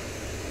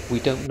we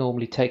don't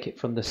normally take it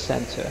from the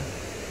centre.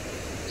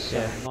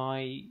 So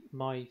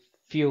my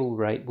fuel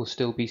rate will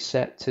still be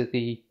set to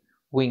the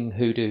wing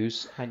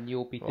hoodoos, and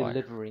you'll be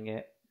delivering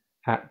it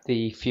at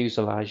the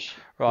fuselage.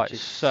 Right.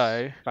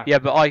 So but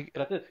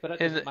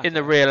in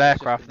the real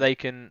aircraft they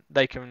can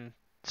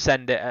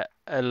send it at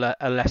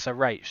a lesser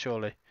rate,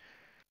 surely.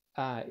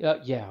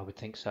 Yeah, I would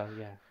think so.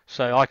 Yeah.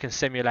 So I can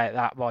simulate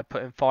that by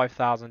putting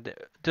 5,000.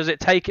 Does it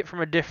take it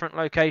from a different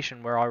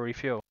location where I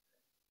refuel?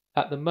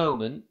 At the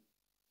moment,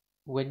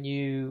 when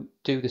you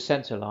do the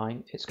centre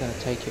line, it's going to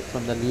take it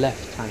from the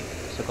left tank.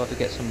 So I've got to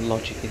get some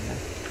logic in there.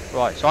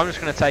 Right. So I'm just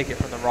going to take it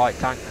from the right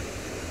tank then,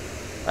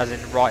 as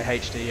in right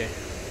HDU.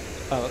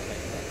 Oh, okay.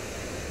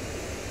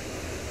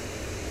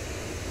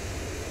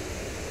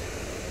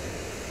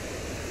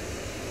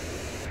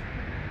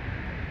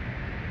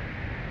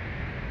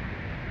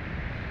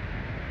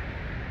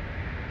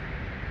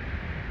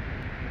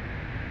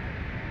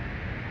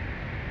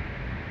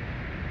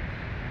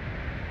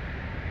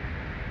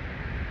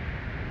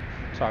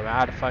 Sorry, I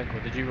had a phone call.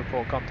 Did you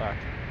report contact?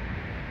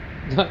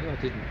 No, I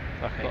didn't.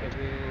 Okay. But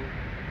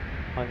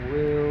I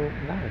will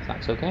now, if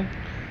that's okay.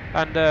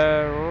 And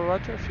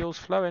Roger, fuel's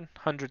flowing.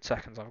 100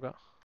 seconds I've got.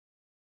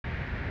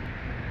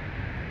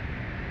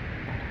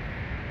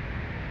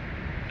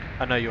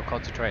 I know you're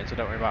concentrating, so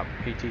don't worry about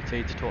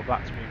PTT to talk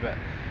back to me, but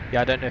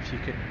yeah, I don't know if you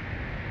can,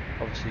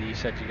 obviously you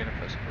said you're going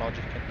to put some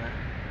logic in there,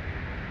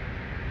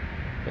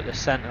 but the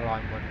centre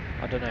line one,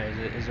 I don't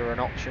know, is there an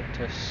option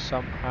to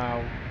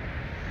somehow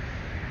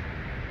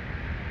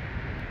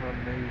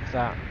remove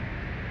that?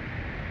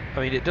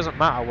 I mean, it doesn't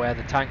matter where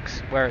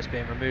it's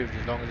being removed,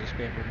 as long as it's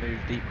being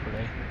removed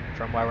equally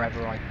from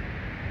wherever I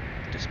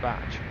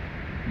dispatch.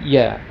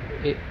 Yeah,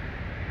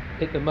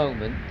 at the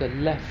moment, the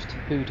left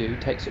hoodoo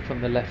takes it from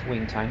the left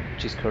wing tank,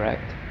 which is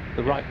correct.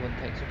 The right one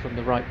takes it from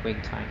the right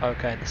wing tank.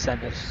 Okay, the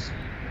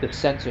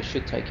centre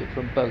should take it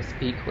from both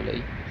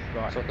equally.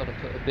 Right. So I've got to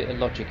put a bit of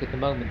logic. At the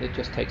moment, it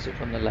just takes it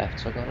from the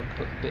left, so I've got to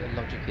put a bit of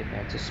logic in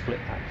there to split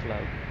that flow.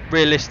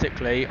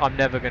 Realistically, I'm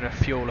never going to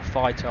fuel a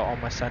fighter on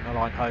my centre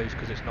line hose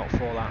because it's not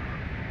for that.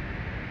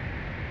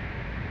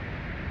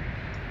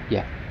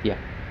 Yeah.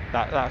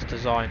 That's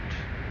designed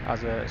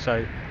as a,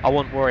 so I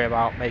wouldn't worry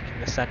about making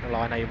the centre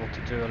line able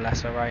to do a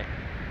lesser rate.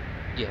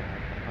 Yeah,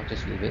 I'll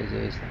just leave it as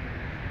it is then.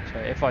 So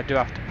if I do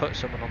have to put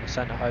someone on the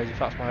centre hose, if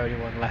that's my only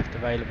one left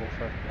available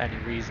for any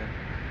reason,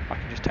 I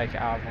can just take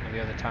it out of one of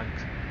the other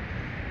tanks.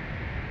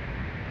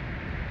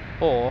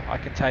 Or I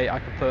can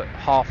put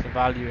half the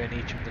value in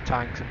each of the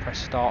tanks and press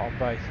start on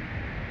both.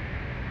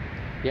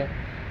 Yeah.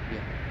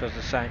 Does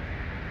the same.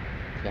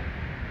 Yeah.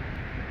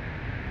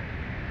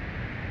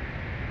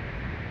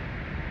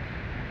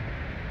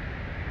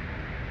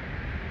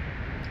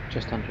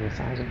 Just under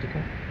 1,000 to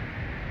go.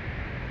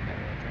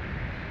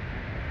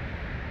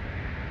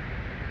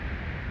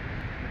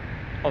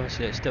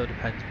 Obviously it still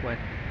depends when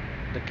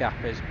the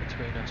gap is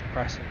between us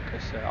pressing,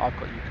 because I've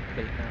got you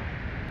complete now.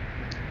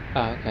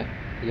 Ah, okay.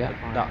 Yeah.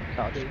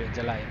 That'll just be a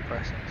delay in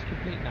pressing.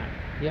 Complete now.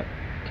 Yep,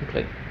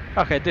 complete.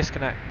 Okay,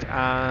 disconnect.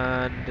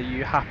 And are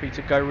you happy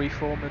to go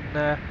reform? And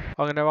I'm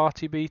going to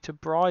RTB to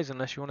Bryce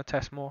unless you want to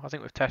test more. I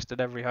think we've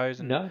tested every hose.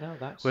 And no,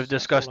 that's. We've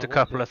discussed a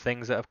couple of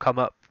things that have come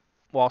up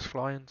whilst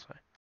flying. So.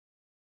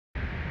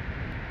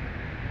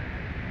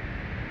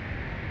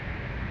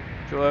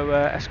 Do you want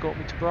to escort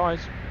me to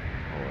Bryce?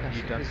 That's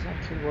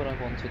exactly what I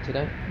wanted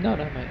today. No,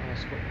 mate, I'll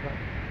escort you back.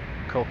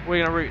 Cool.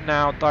 We're going to route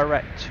now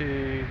direct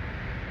to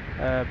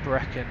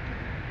Brecon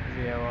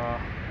VOR.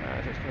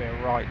 So it's going to be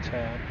a right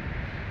turn,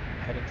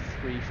 heading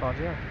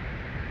 350.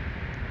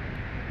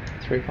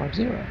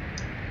 350.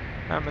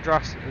 And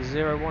Madras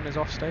 01 is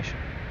off station.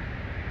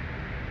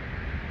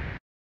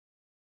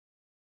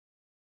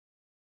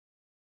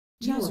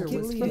 User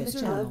with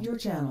permission of your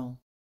channel.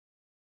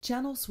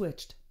 Channel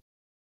switched.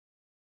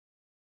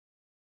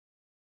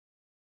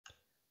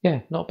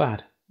 Yeah, not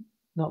bad.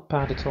 Not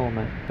bad at all,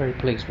 mate. Very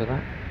pleased with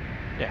that.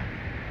 Yeah.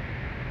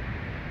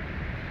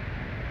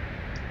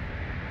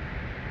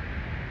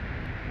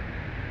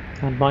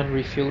 And mine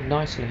refueled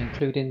nicely,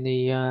 including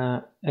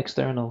the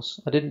externals.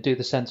 I didn't do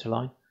the centre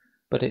line,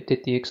 but it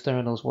did the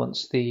externals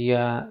once the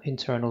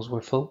internals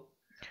were full.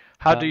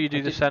 How do you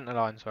do the centre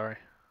line, sorry?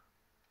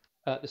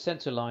 The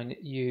centre line,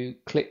 you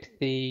click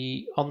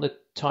on the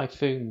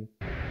Typhoon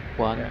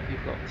one,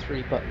 you've got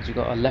 3 buttons. You've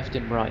got a left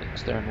and right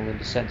external and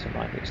the centre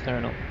line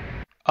external.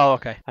 Oh,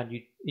 okay. And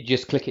you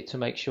just click it to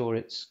make sure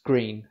it's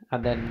green,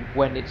 and then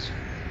when it's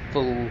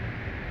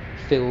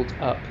filled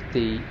up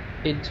the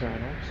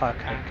internals,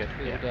 okay,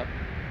 good.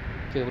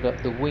 Filled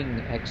up the wing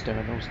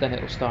externals, then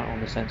it'll start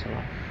on the centre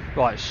line.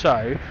 Right,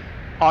 so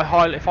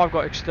if I've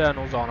got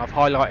externals on, I've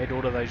highlighted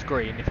all of those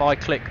green. If I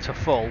click to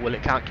full, will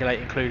it calculate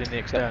including the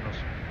externals?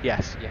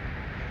 Yes. Yeah.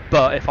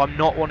 But if I'm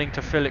not wanting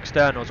to fill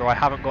externals, or I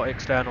haven't got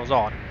externals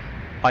on,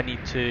 I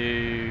need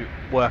to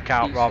work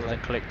out rather than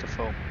click to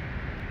full.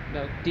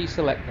 No,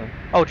 deselect them.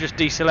 Oh, just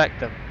deselect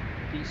them.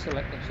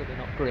 Deselect them so they're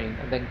not green,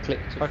 and then click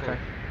to full.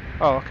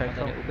 Oh, okay. And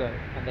then it will go,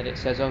 and then it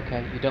says,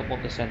 okay, you don't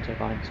want the centre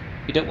lines,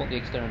 you don't want the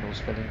externals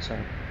filling, so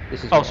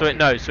this is. Oh, so it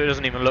knows, so it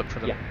doesn't even look for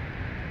them. Yeah.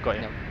 Got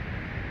you. No.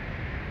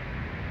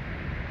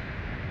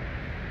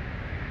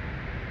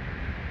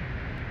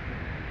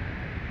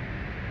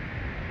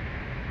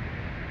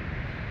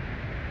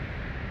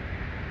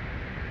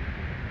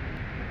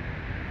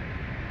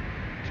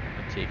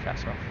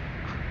 TCAS off.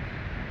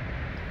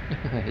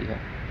 Yeah.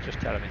 Just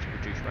tell him to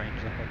reduce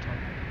range the whole time.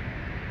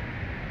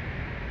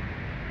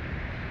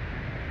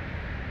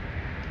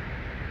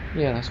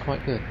 Yeah, that's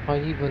quite good. I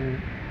even,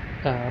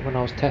 when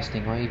I was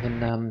testing, I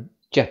even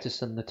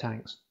jettisoned the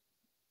tanks.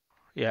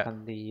 Yeah.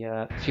 And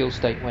the fuel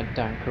state went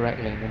down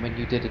correctly, and then when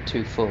you did a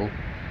 2 full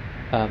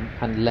and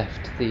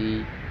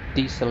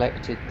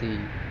deselected the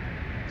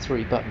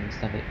 3 buttons,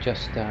 then it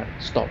just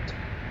stopped.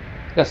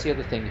 That's the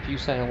other thing. If you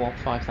say I want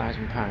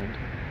 £5,000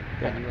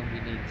 and you only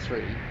need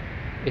 3,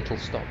 it'll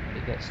stop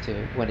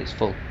when it's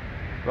full.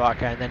 Right,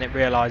 okay, and then it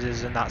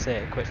realises and that's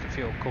it. It quits the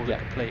fuel, calls it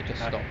complete. It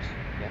just stops.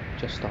 Yeah, it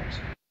just stops.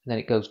 And then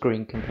it goes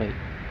green complete.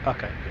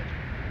 Okay, good.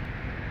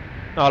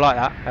 No, I like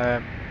that.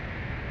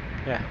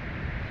 Yeah.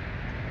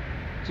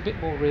 It's a bit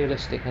more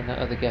realistic than that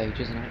other gauge,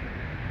 isn't it?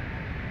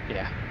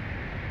 Yeah.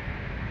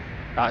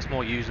 It's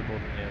more usable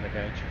than the other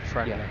gauge.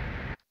 Friendly.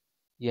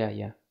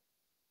 Yeah.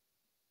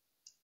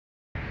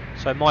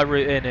 So my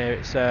route in here,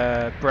 it's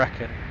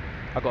Brecon.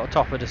 I've got a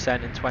top of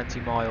descent in 20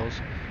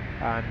 miles.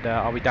 and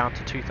I'll be down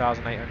to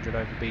 2,800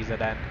 over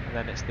BZN, and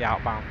then it's the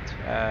outbound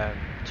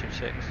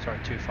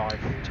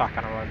 25 tack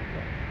and arrival.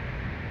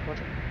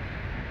 Roger.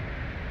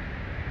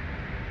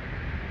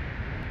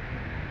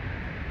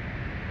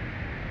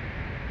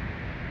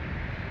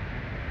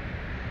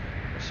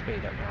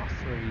 Speed up now,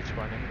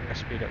 320. I'm going to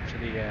speed up to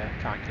the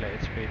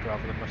calculated speed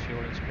rather than my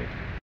fueling speed.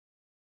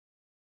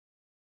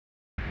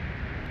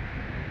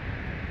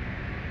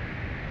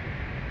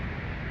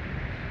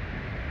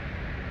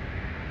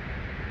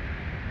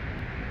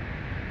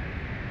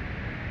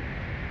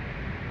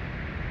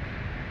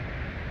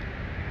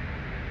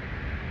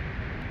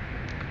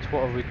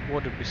 So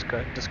what did we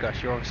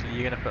discuss? You're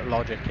going to put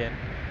logic in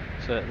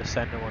so that the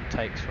centre one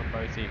takes from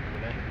both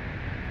equally.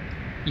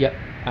 Yep,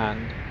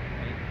 and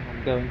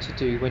I'm going to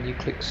do, when you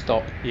click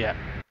stop, yeah,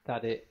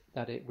 that it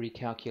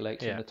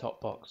recalculates in the top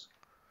box.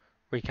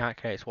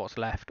 Recalculates what's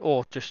left,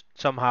 or just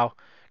somehow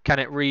can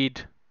it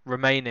read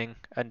remaining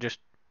and just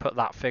put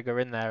that figure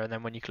in there, and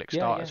then when you click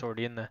start, it's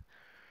already in there.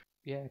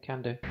 Yeah, it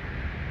can do.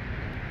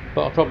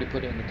 But I'll probably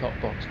put it in the top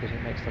box because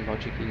it makes the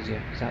logic easier.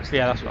 Cause that's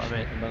that's what I mean.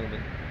 At the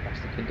moment, that's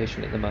the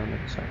condition at the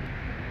moment. So.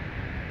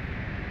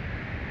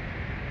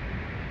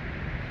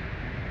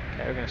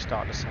 Okay, we're going to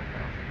start descent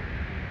now.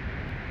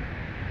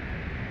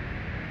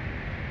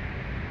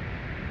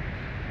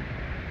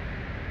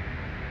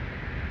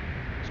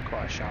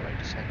 Quite a shallow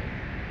descending.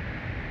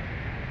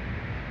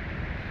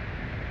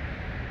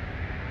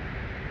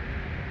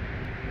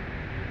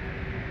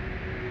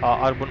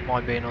 I wouldn't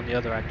mind being on the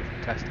other end if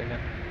we test again.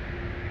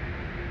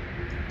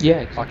 Yeah,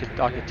 exactly.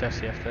 I could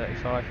test the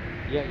F35.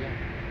 Yeah,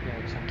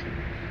 exactly.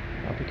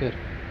 That'd be good.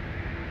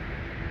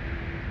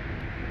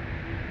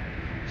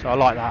 So I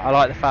like that. I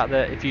like the fact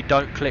that if you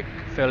don't click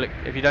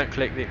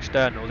the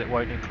externals, it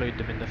won't include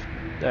them in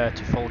the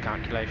to full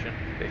calculation.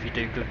 But if you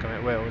do click them,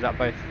 it will. Is that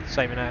both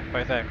same in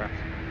both aircraft?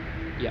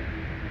 Yeah.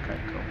 Okay,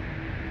 cool.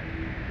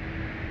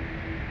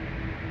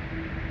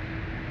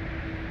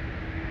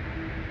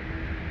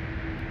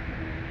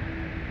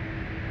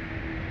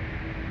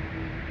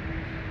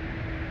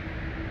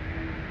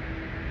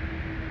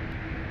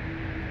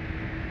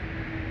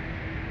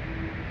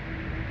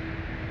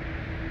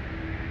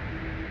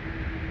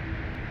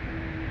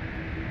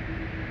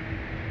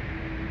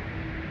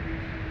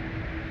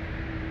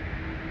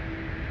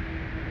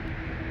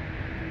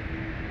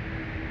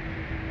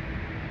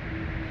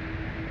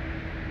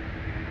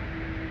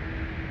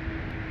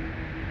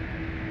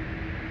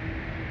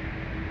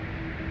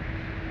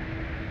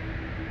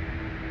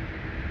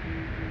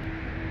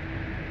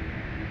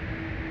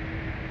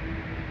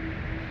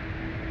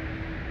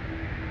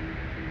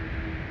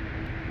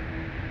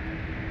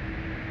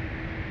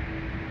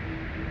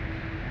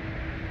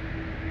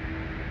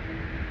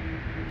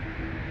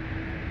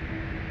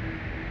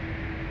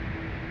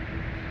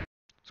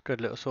 Good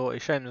little sortie.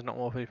 Shame there's not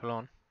more people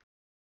on.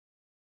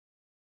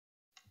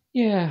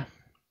 Yeah.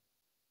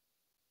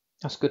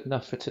 That's good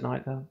enough for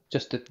tonight though,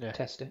 just to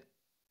test it.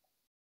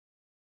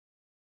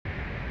 Oh,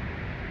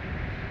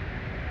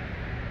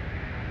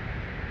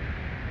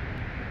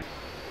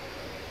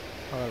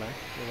 hello.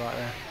 You're right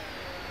there.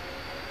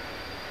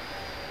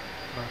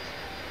 Nice.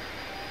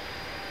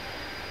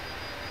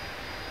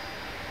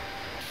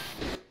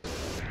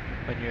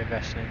 When you're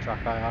investing in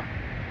track IR.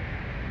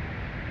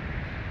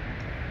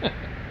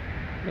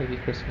 Maybe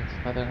Christmas,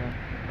 I don't know,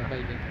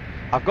 maybe.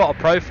 I've got a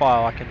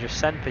profile I can just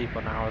send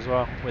people now as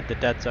well, with the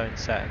dead zone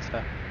set and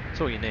stuff.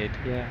 That's all you need.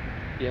 Yeah.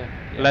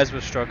 Les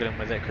was struggling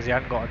with it because he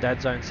hadn't got a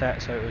dead zone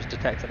set, so it was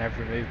detecting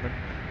every movement.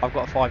 I've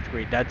got a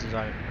 5-degree dead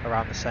zone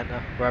around the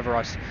centre,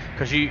 wherever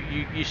because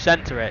you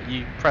centre it,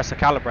 you press the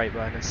calibrate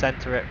button and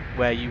centre it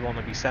where you want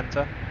to be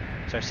centre.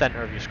 So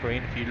centre of your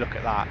screen, if you look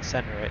at that,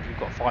 centre it, you've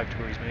got 5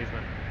 degrees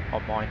movement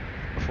on mine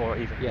before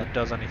it even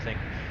does anything.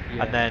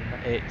 And then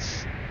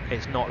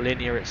it's not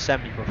linear, it's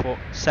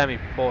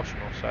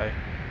semi-proportional, so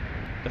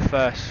the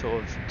first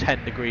sort of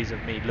 10 degrees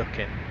of me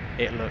looking,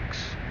 it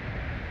looks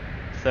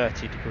 3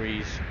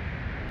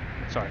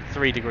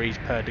 degrees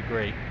per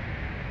degree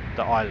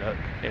that I look,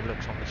 it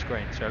looks on the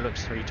screen, so it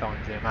looks 3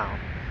 times the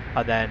amount.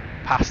 And then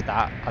past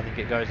that, I think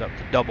it goes up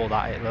to double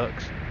that it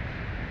looks.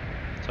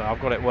 So I've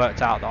got it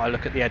worked out that I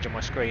look at the edge of my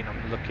screen,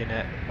 I'm looking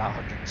at about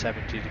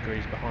 170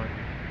 degrees behind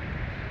me.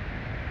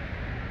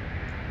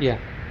 Yeah.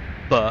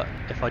 But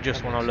if I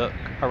just want to look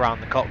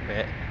around the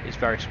cockpit, it's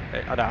I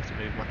don't have to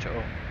move much at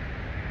all.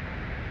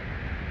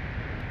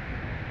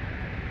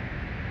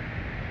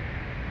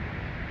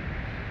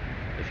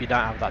 If you don't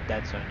have that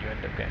dead zone, you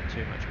end up getting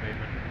too much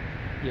movement.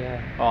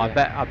 Yeah. Oh,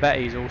 I bet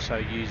he's also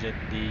using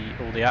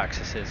all the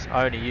axes.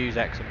 I only use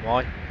X and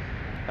Y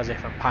as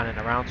if I'm panning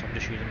around, so I'm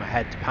just using my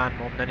head to pan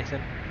more than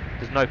anything.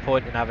 There's no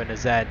point in having a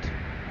Z.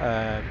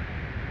 And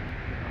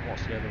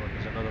what's the other one?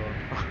 There's another one.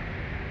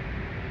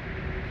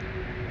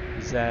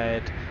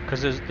 Z,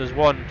 because there's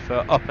one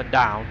for up and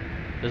down,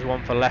 there's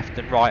one for left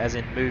and right as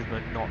in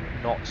movement,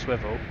 not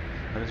swivel,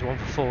 and there's one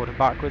for forward and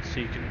backwards, so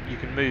you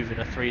can move in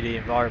a 3D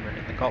environment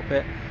in the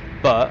cockpit,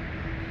 but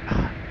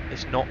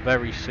it's not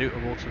very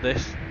suitable to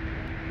this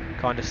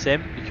kind of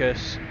sim,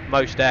 because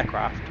most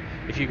aircraft,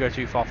 if you go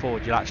too far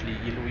forward,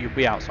 you'll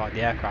be outside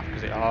the aircraft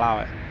because it'll allow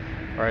it.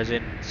 Whereas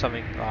in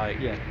something like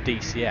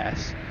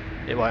DCS,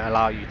 it won't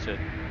allow you to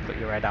put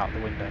your head out the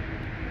window.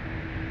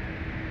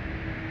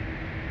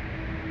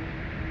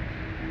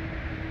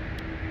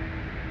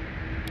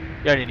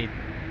 You only need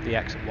the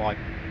X and Y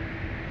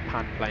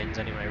pan planes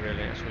anyway,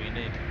 really, that's all you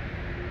need.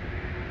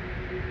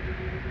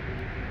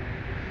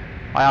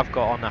 I have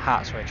got on the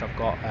hat switch, I've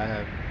got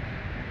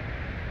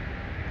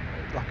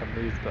like a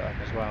move button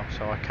as well,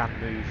 so I can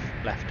move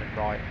left and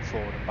right,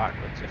 forward and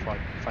backwards if I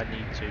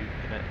need to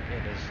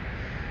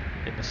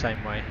in the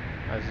same way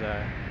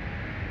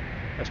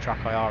as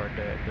Track IR would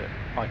do it, but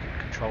I can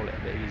control it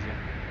a bit easier.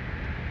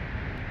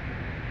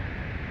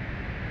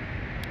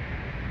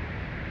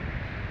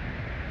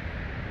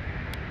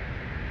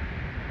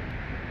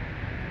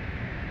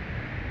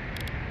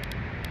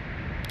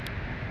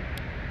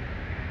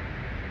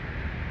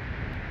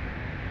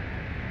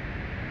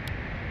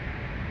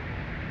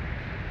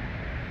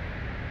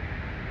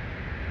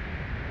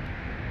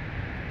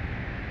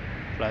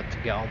 To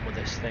get on with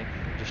this thing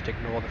and just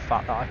ignore the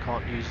fact that I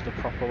can't use the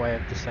proper way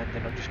of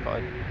descending. I've just got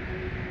to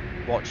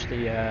watch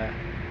the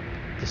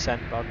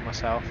descent bug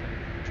myself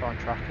and try and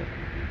track it.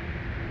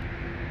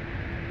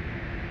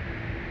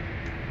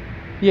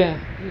 Yeah,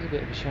 it was a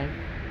bit of a shame.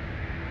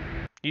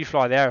 You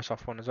fly the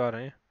Aerosoft one as well,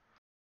 don't you?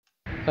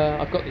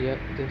 I've got the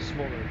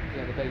smaller,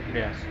 the baby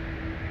ones.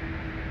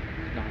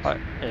 Nice.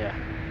 Yeah,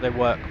 they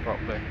work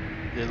properly.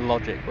 The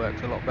logic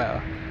works a lot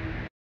better.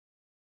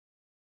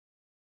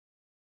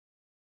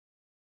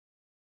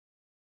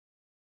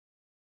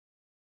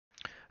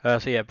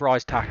 So yeah,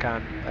 Bryce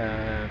Takan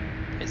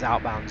is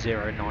outbound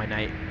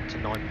 098 to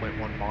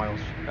 9.1 miles,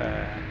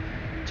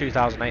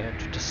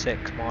 2,800 to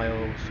 6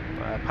 miles,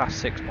 past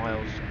 6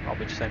 miles I'll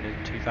be descending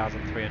to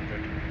 2,300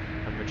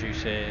 and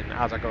reducing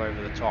as I go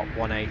over the top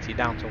 180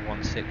 down to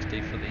 160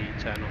 for the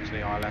turn onto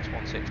the ILS,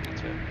 160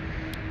 to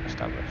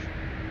establish.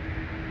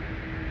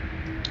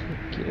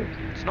 Okay.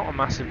 It's not a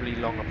massively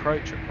long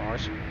approach at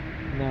Bryce.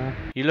 No.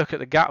 You look at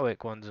the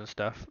Gatwick ones and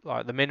stuff,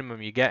 like the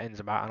minimum you get is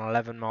about an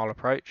 11-mile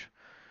approach.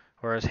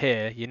 Whereas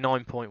here, you're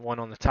 9.1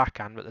 on the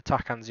Takan, but the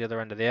Takan's the other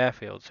end of the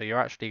airfield, so you're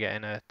actually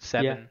getting a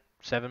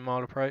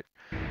 7-mile approach,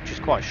 which is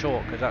quite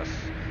short, because that's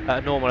at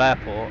a normal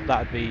airport, that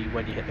would be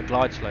when you hit the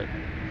glide slope.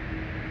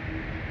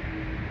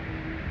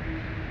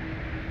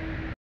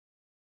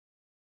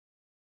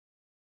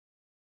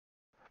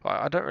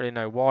 But I don't really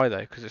know why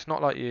though, because it's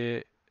not like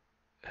the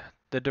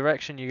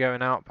direction you're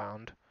going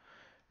outbound,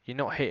 you're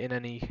not hitting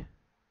any.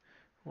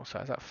 What's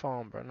that? Is that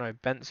Farnborough? No,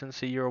 Benson.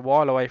 See, you're a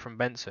while away from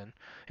Benson.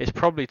 It's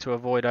probably to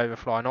avoid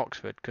overflying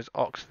Oxford, because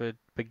Oxford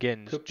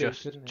begins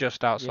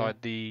just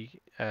outside the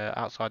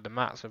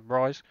mats of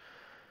Bryce.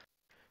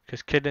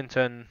 Because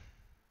Kidlington,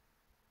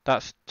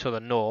 that's to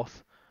the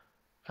north,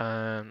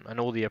 and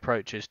all the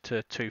approaches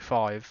to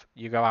 25,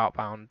 you go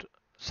outbound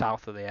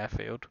south of the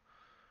airfield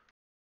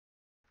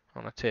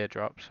on a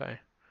teardrop, so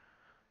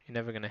you're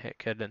never going to hit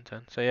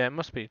Kidlington. So yeah, it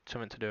must be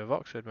something to do with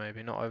Oxford,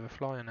 maybe not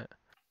overflying it.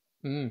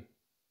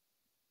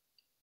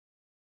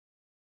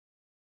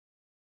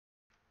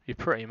 You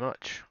pretty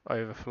much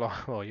overfly,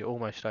 well, you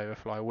almost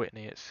overfly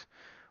Whitney. It's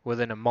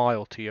within a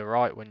mile to your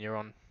right when you're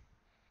on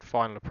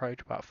final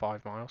approach, about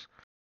 5 miles.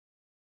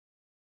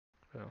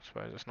 But I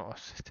suppose it's not a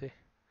city.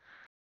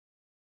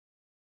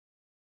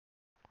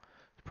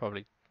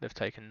 Probably they've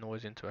taken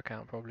noise into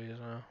account probably as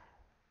well.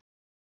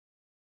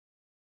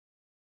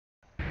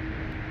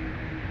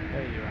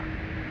 There you are.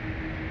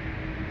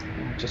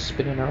 I'm just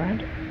spinning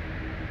around.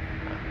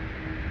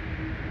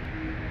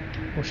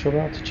 What's your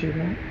altitude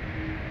now?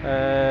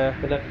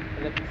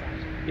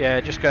 11,000.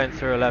 Yeah, just going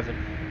through 11.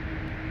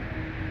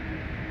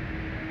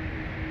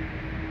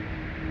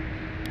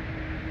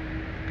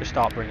 Could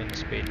start bringing the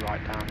speed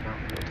right down now.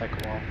 It'll take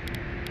a while.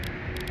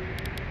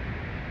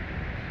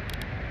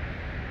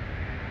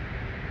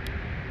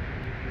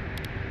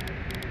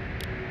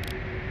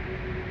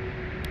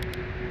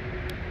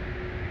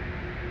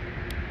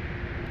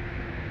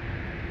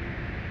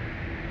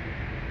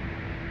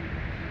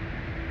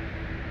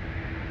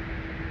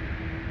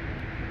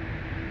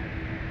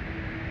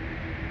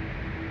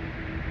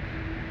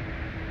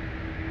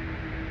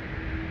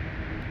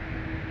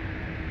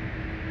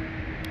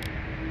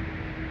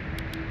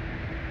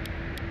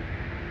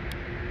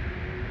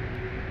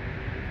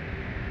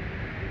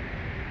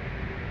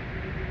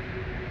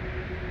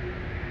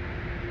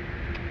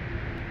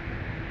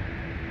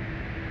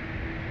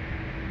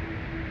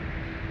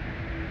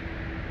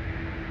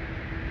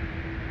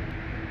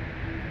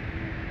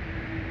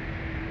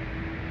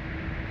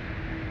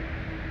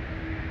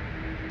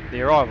 The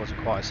arrivals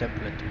are quite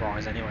simple into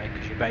Bryce anyway,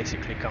 because you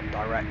basically come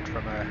direct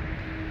from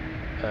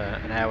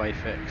an airway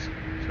fix.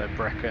 So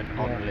Brecon,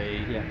 Honley,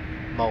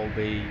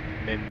 Mulby,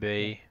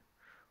 Mimby,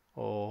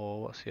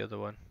 or what's the other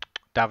one?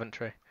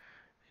 Daventry.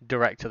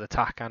 Direct to the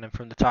Takan, and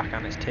from the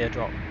Takan it's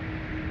teardrop.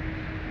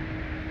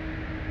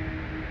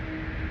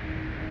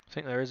 I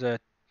think there is a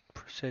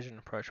precision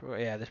approach. Well,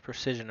 yeah, there's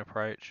precision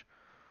approach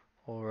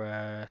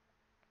or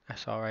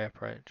SRA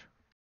approach.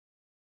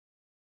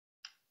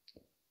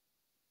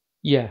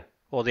 Yeah,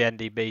 or the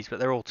NDBs, but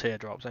they're all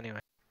teardrops anyway.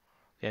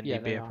 The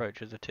NDB yeah,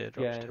 approaches are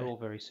teardrops yeah, too. they're all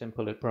very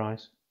simple at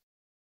Bryce.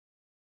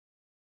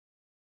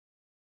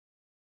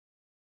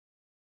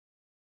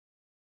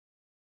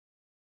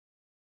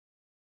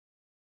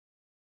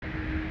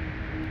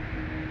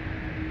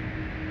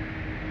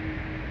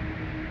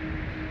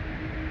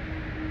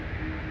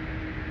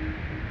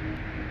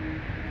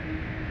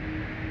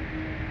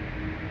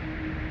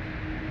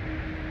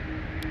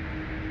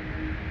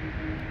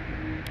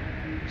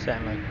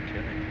 Setting local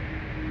tuning.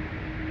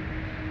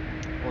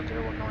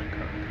 1019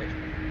 current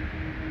location.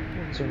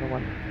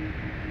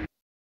 101.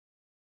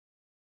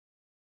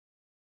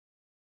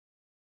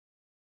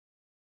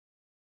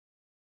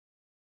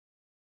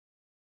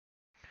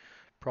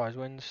 Prize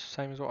winds,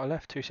 same as what I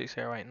left,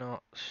 2608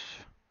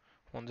 knots,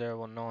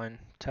 1019,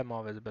 10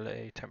 mile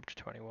visibility, temperature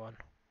 21.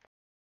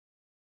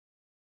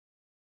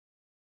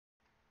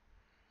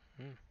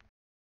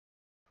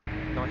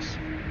 Nice.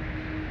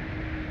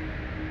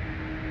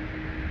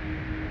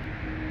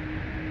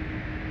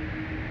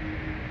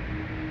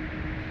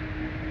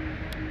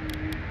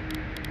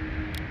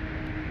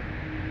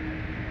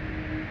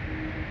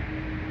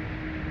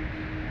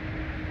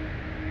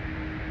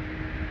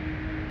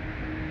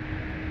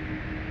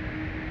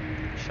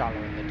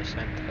 Shallow in the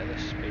descent to get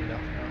this speed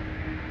off now.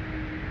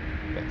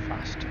 A bit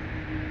fast.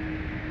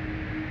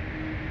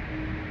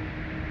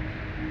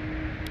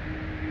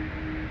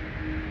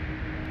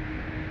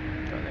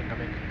 Don't think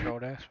I'm in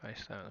controlled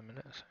airspace there at the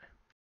minute.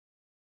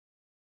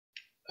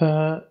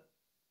 So.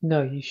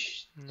 No,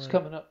 it's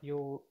coming up.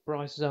 Your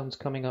Bryce zone's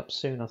coming up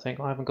soon, I think.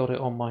 I haven't got it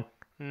on my.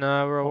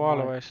 No, we're a while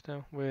away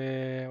still.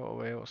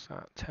 What's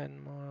that?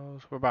 10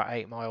 miles. We're about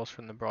 8 miles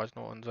from the Bryce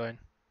Norton zone.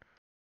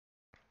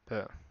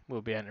 But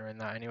we'll be entering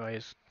that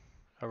anyways,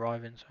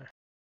 arriving, so.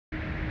 But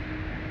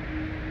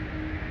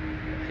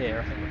here,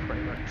 I think we're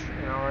pretty much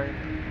in our own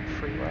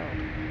free world.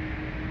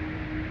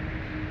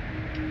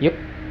 Yep.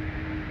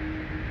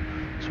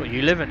 That's what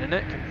you live in, isn't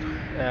it?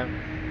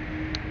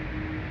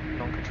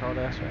 Non-controlled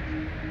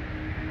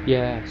airspace.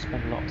 Yeah,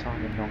 spend a lot of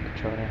time in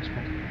non-controlled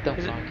airspace.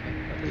 Don't like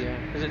it.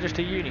 Yeah. Is it just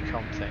a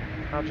Unicom thing?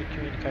 How do you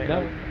communicate?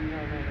 No.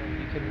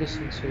 You can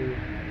listen to.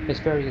 There's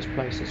various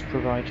places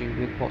provide you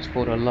with what's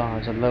called a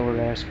LARS, a lower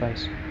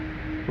airspace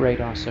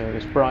radar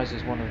service. Bryce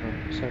is one of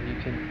them, so you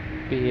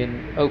can be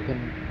in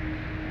open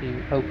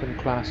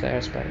class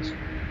airspace,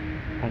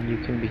 and you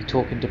can be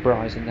talking to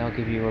Bryce, and they'll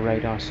give you a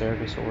radar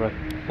service or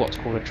what's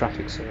called a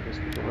traffic service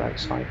because you're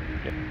outside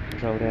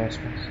controlled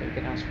airspace. So you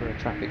can ask for a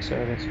traffic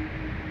service.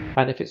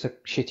 And if it's a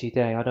shitty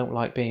day, I don't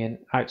like being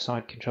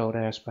outside controlled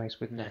airspace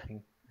with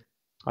nothing.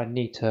 I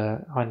need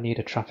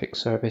a traffic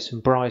service,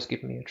 and Bryce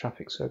give me a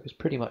traffic service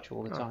pretty much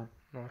all the time.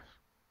 Nice.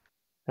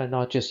 And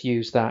I'll just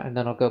use that, and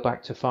then I'll go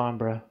back to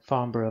Farnborough.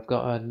 Farnborough, I've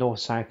got a north,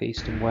 south,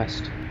 east, and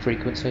west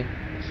frequency,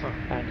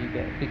 and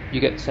you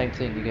get the same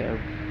thing. You get a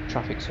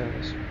traffic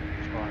service.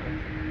 Right.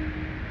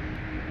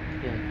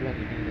 Yeah, bloody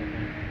need it,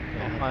 man.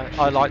 Yeah,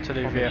 I like to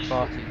do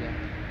VFR.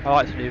 I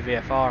like to do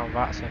VFR on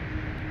VATSIM.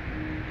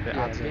 It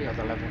adds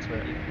another level to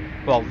it.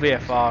 Well,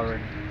 VFR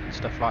and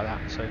stuff like that.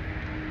 So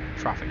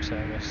traffic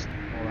service,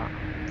 all that.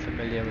 I'm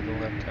familiar with all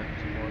them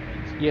terms and what it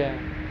means. Yeah.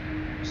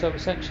 So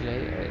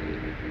essentially,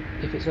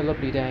 if it's a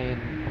lovely day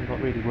and I'm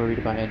not really worried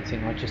about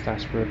anything, I just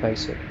ask for a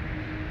basic,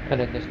 and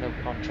then there's no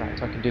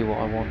contract. I can do what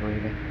I want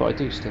really, but I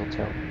do still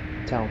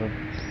tell them.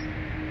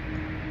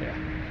 Yeah.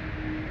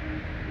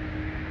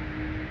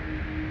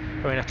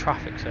 I mean, a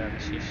traffic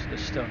service,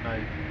 there's still no.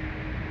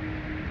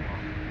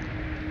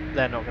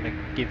 They're not going to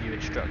give you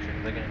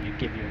instructions. They're going to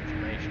give you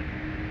information.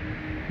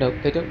 No,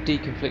 they don't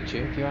deconflict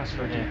you. If you ask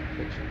for a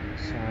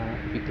deconfliction,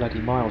 it'd be bloody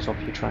miles off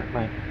your track,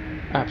 mate.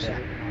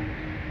 Absolutely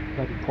miles.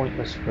 Bloody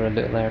pointless for a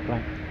little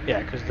airplane.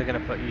 Yeah, because they're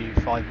going to put you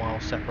 5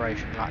 miles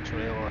separation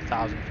laterally or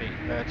 1,000 feet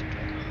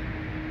vertically.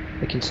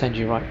 They can send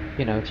you right.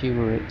 You know, if you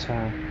were at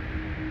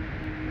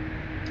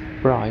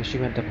Bryce,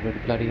 you end up with the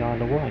bloody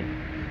Isle of Wight.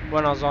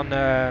 When I was on,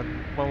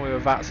 when we were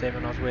VATSIM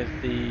and I was with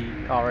the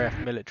RAF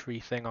military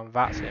thing on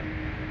VATSIM,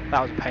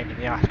 that was a pain in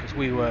the ass because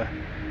we were.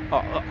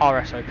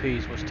 Our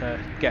SOPs was to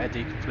get a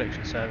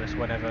deconfliction service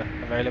whenever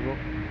available.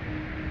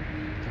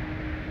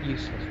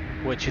 Useless.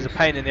 Which is a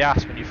pain in the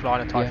ass when you fly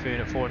in a Typhoon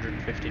at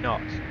 450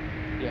 knots.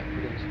 Yeah,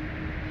 it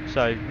is.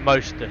 So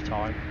most of the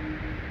time,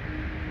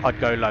 I'd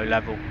go low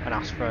level and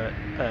ask for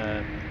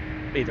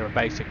either a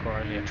basic or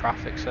only a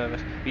traffic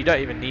service. But you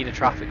don't even need a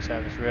traffic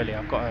service really.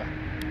 I've got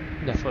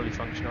a fully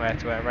functional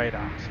air-to-air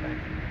radar. So.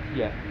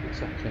 Yeah,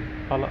 exactly.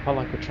 I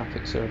like a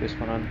traffic service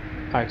when I'm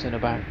out and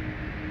about.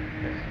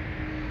 Yeah.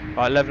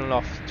 Right, leveling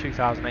off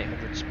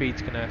 2,800.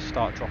 Speed's going to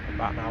start dropping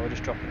back now. We're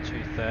just dropping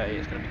 230.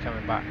 It's going to be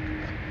coming back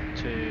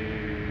to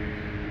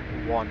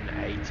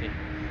 180.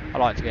 I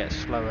like to get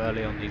slow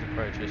early on these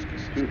approaches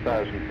because it's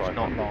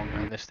not long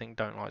and this thing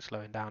don't like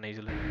slowing down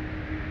easily.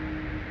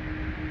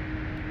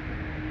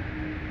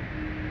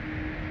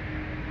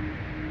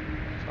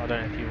 So I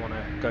don't know if you want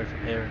to go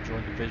from here and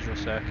join the visual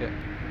circuit.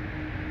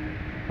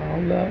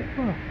 I'll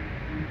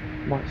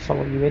might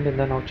follow you in and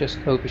then I'll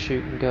just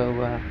overshoot and go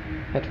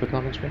head for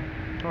Commonsby.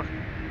 Okay.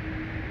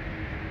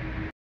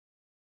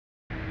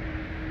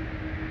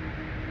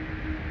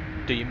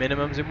 do your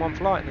minimums in one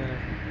flight nearly.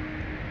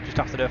 Just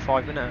have to do a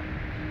 5-minute.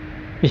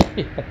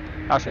 Yeah.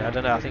 Actually, I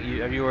don't know. I think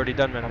have you already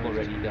done minimums? I've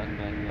already done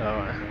mine. Yeah. Oh,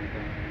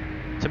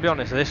 right. To be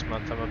honest, this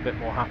month I'm a bit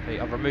more happy.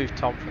 I've removed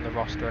Tom from the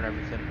roster and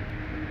everything.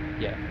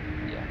 Yeah.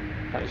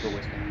 That was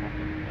always going to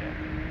happen. Yeah.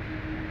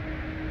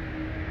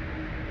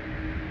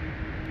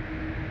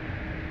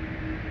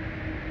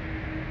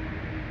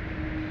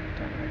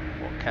 Don't know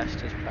what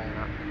Kester's playing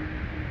at.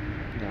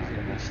 No,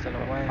 He's still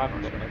away. I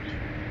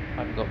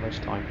haven't got much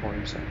time for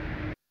him, so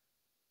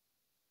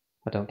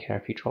I don't care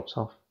if he drops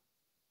off.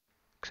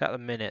 Because at the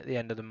minute, the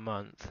end of the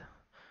month.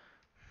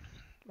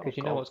 Because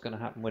you know what's going to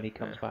happen when he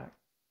comes back.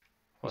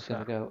 What's He's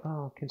going to go,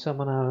 oh, can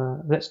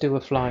someone, let's do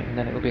a flight, and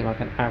then it'll be like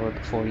an hour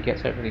before he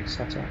gets everything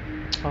set up.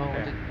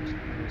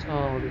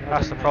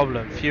 That's the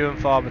problem. Few and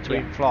far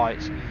between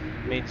flights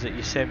means that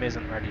your sim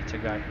isn't ready to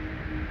go.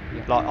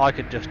 Yeah. Like I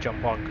could just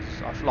jump on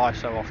because I fly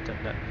so often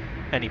that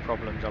any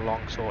problems are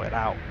long sorted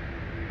out.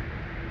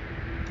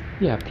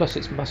 Yeah, plus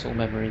it's muscle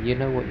memory. You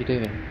know what you're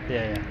doing.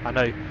 Yeah. I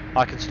know.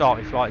 I can start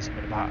my flight sim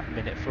in about a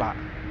minute flat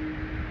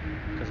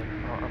because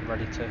I'm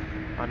ready to.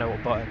 I know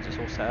what buttons. It's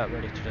all set up,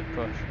 ready to just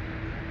push.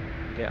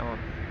 Get on.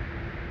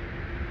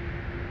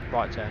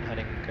 Right turn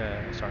heading,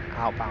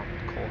 outbound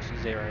course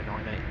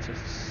 098 to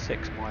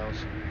 6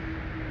 miles.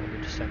 We'll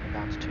be descending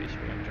down to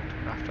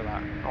 2300. After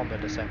that, on the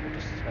descent, we'll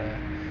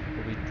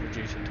be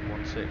reducing to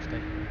 160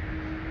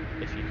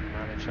 if you can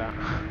manage that.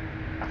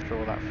 After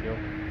all that fuel.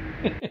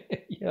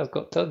 Yeah, I've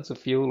got tons of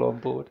fuel on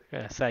board.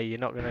 Yeah, say you're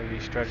not going to be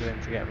struggling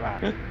to get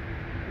back.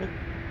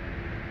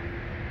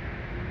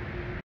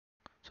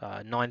 So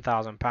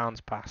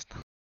 £9,000 passed.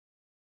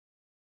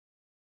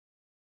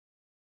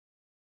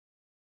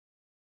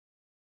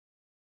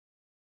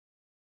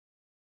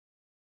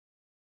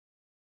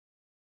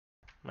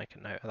 Make a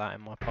note of that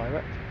in my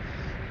pirate.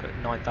 Got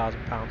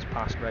 £9,000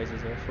 past Razor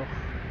 04.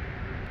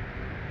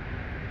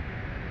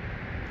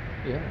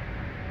 Yeah.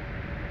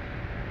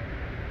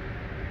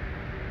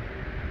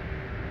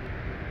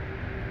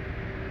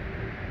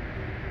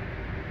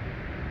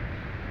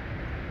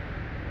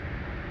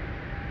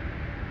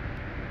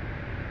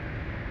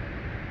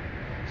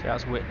 See,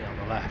 that's Whitney on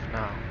the left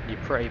now. You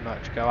pretty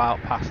much go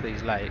out past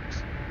these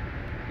lakes.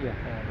 Yeah.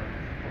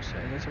 What's it?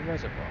 It's a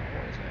reservoir.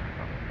 What is it? I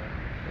can't remember.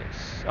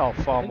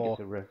 It's far more.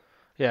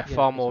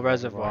 Far more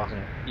reservoir.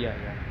 Yeah.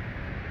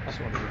 That's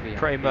one of the VFRs.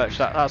 Pretty much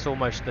that's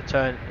almost the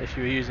turn. If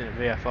you were using a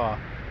VFR,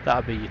 that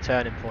would be your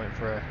turning point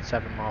for a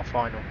 7-mile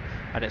final.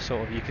 And it's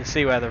sort of, you can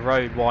see where the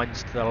road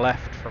winds to the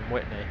left from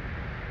Whitney.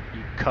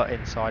 You cut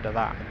inside of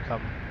that and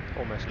come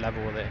almost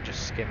level with it and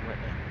just skim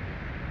Whitney.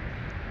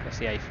 That's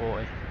the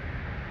A40.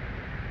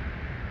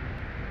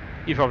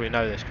 You probably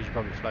know this because you've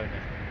probably flown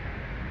it.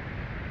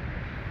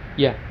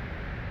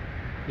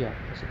 Yeah,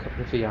 there's a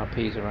couple of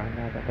VRPs around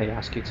there that they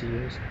ask you to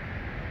use.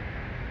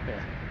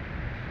 Yeah.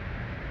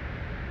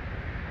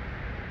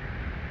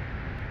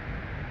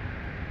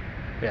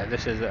 Yeah,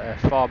 this is a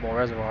far more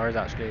reservoir is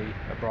actually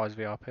a Bryce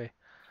VRP.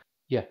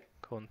 Yeah.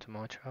 According to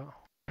my chart.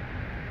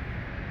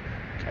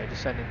 Okay,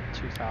 descending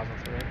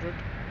 2,300.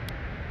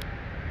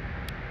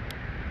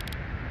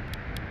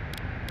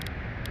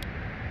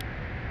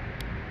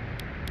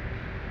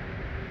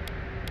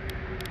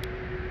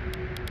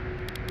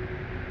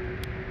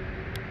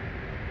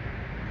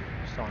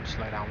 Starting to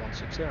slow down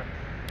 160.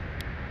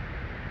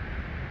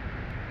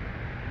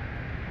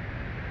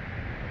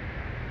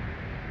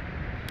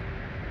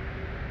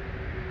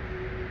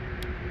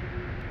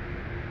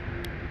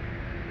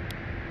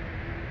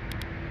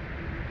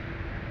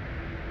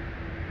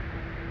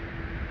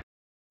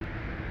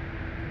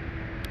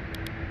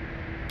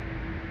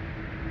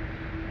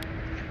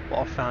 What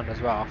I've found as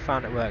well, I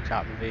found it works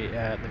out the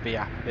V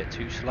app a bit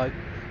too slow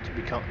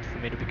for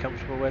me to be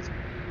comfortable with.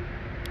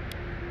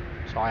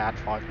 So I add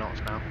 5 knots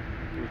now,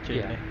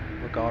 routinely,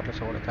 regardless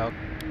of what it tells.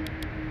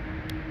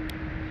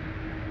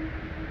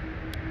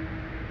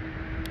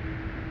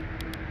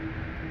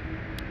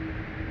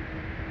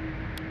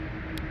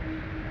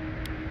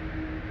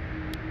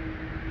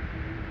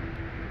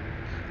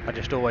 I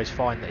just always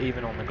find that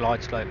even on the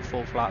glide slope,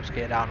 full flaps,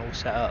 gear down, all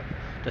set up,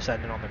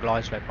 descending on the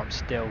glide slope, I'm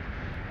still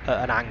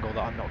at an angle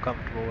that I'm not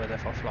comfortable with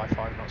if I fly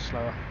 5 knots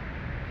slower.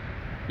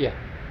 Yeah.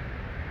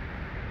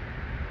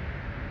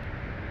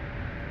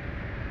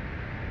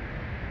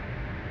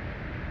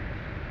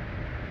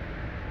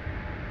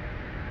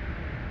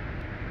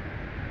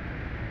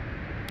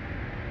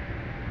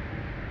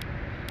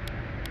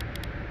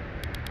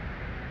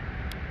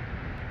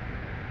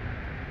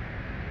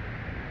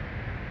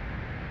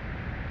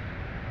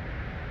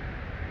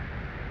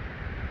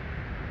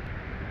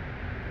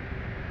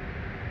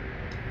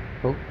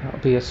 Oh, that'll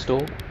be a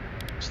stall.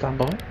 Stand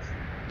by.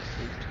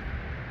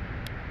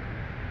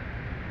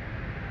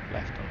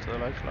 Left onto the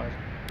localizer.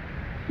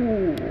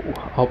 Ooh,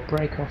 I'll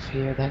break off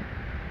here then.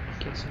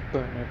 Get some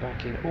burner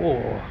back in.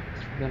 Oh,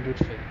 300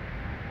 feet.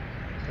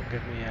 Don't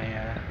give me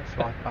a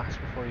fly pass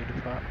before you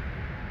depart.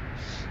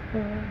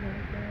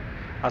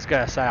 I was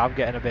gonna say I'm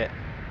getting a bit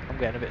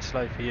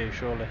slow for you,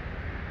 surely.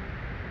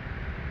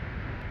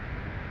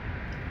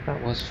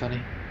 That was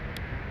funny.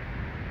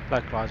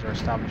 Localizer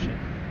establishing.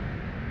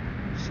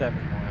 7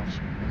 miles.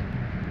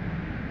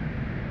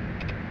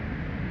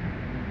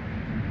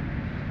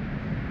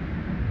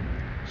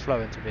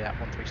 Slow into VAP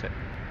 136.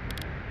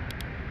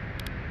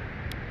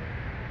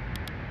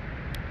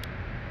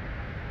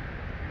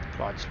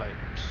 Glide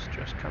slopes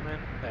just come in.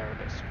 There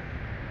it is.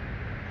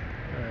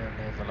 And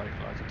there's the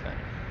localizer turning.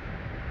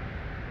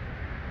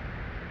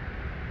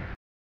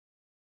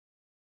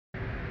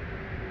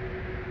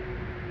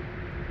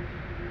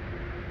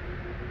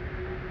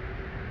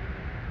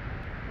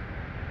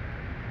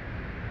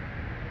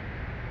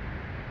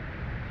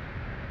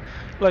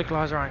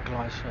 Localizer and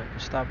glide slope,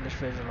 establish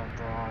visual on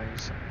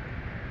rise,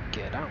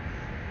 get down.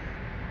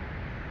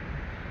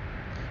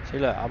 See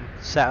look, I'm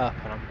set up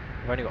and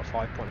I've only got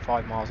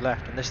 5.5 miles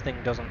left and this thing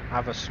doesn't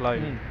have a slow, I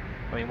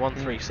mean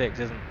 136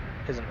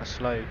 isn't a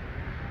slow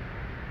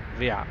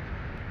VAP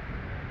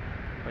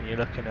when you're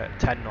looking at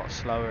 10 knots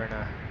slower in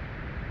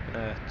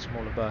a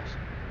smaller burst.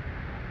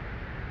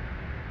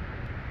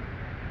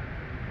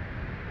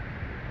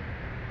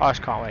 I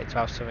just can't wait to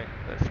have something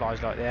that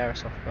flies like the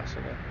Aerosoft bus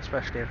again,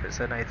 especially if it's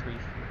an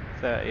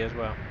A330 as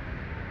well.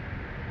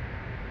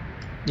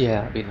 Yeah,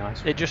 that'd be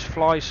nice. It just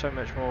flies so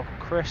much more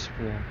crisp.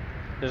 Yeah.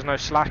 There's no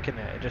slack in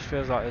it, it just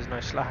feels like there's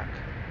no slack.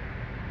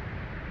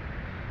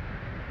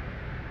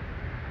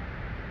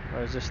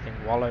 Whereas this thing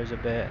wallows a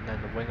bit and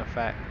then the wing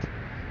effect.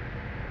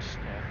 Just,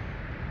 yeah.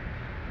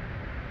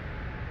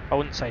 I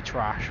wouldn't say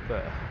trash,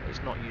 but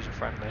it's not user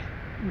friendly.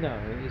 No,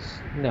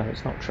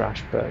 it's not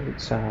trash, but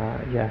it's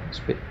yeah,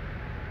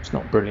 it's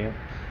not brilliant.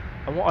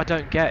 And what I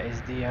don't get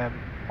is the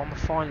on the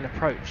final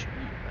approach,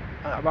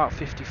 at about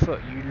 50 foot,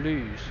 you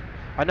lose.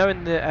 I know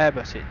in the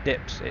Airbus it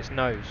dips its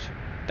nose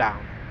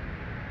down,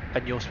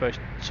 and you're supposed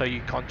to, so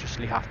you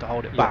consciously have to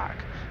hold it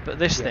back. But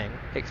this thing,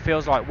 it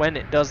feels like when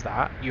it does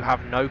that, you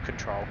have no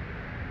control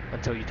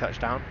until you touch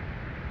down.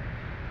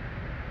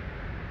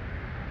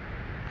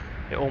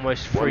 It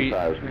almost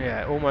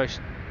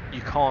almost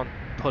you can't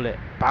pull it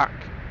back.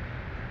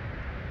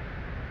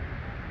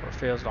 Or it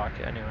feels like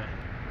it anyway.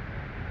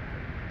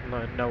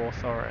 No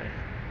authority.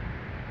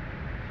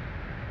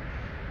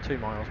 2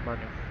 miles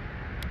manual.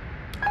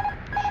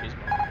 She's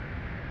manual.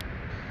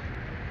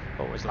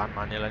 Always land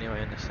manual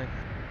anyway in this thing.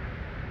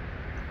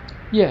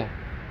 Yeah.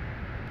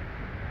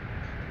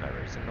 No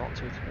reason not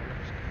to be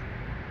honest.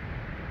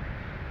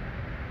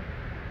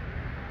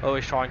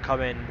 Always try and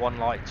come in one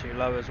light too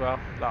low as well.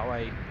 That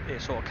way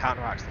it sort of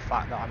counteracts the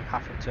fact that I'm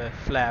having to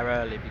flare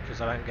early because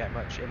I don't get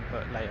much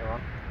input later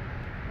on.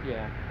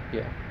 Yeah,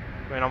 yeah.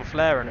 I mean, I'm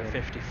flaring at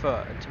 50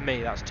 foot, and to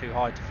me that's too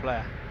high to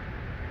flare,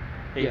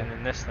 even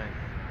in this thing.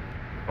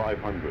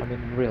 500. I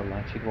mean, in real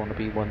life you'd want to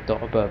be one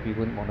dot above, you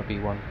wouldn't want to be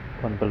one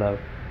below.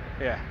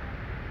 Yeah.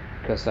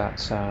 Because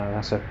that's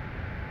a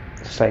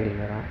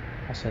failure,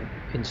 that's an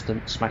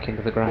instant smack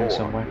into the ground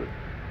somewhere.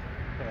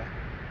 Yeah.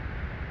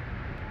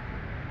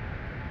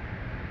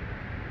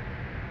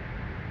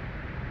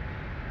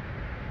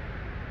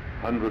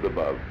 $100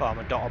 above. But I'm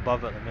a dot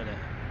above at the minute.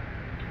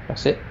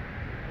 That's it.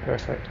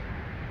 Perfect.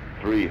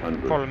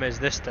 300. Problem is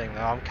this thing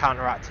though, I'm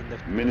counteracting the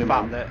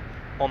fact that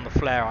on the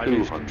flare I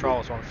lose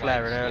control, so I'm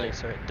flaring early,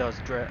 so it does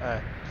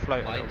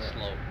float a little bit.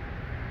 Slow.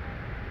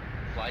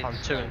 I'm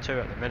 2 and 2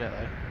 at the minute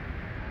though.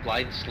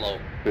 Glide slow.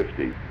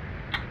 50,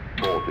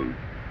 40,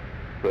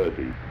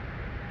 30,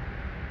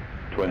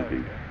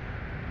 20.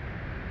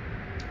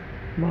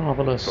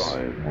 Marvellous.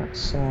 5.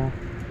 That's and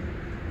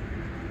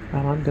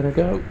I'm gonna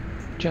go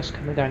just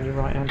coming down your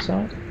right hand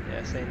side.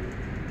 Yeah, seen.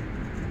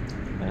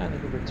 And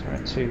it'll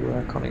return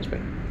to Coningsby.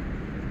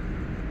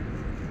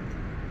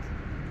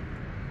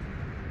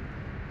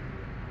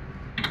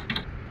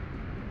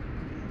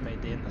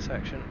 Made the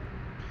intersection.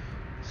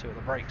 See what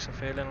the brakes are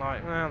feeling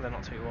like. Well, they're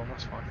not too warm,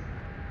 that's fine.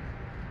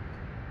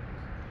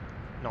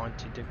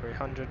 90 degree,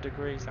 100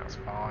 degrees, that's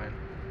fine.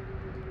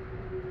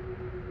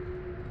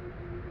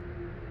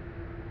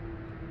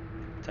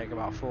 Take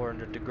about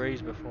 400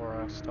 degrees before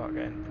I start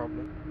getting a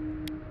problem.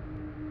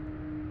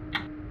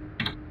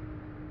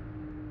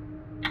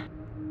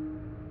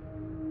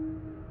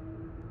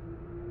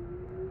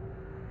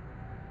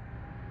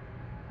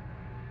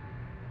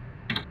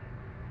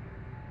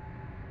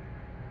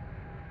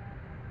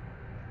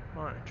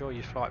 Alright, enjoy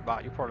your flight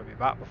back. You'll probably be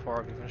back before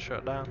I've even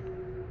shut down.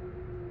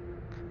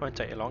 Won't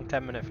take you long,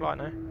 10-minute flight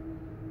now.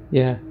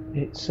 Yeah,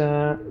 it's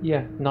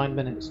 9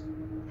 minutes.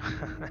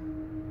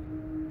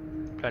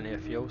 Plenty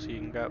of fuel so you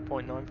can go at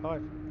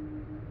 0.95.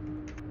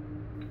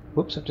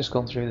 Whoops, I've just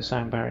gone through the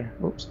sound barrier.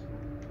 Whoops.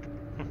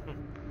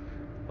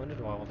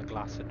 Wondered why all the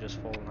glass had just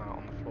fallen out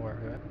on the floor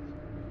everywhere.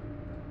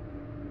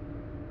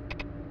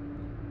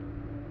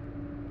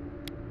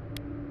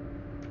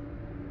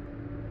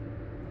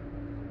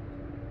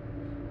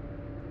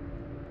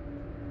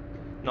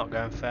 Not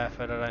going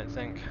Fairford, I don't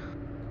think.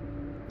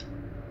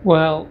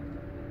 Well,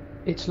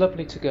 it's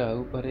lovely to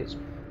go, but it's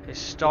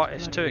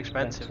too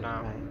expensive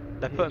now.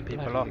 mate. They're putting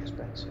people off.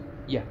 Expensive.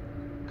 Yeah.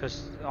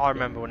 Because I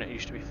remember when it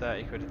used to be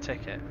 30 quid a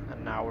ticket,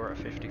 and now we're at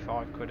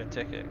 55 quid a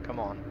ticket. Come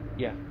on.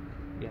 Yeah.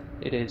 Yeah.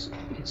 It is.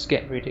 It's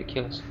getting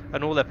ridiculous.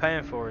 And all they're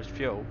paying for is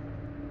fuel.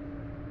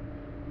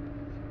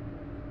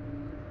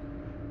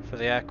 for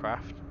the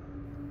aircraft.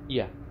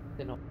 Yeah,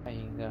 they're not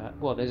paying.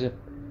 Well,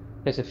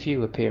 there's a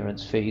few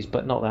appearance fees,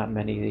 but not that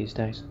many these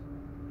days.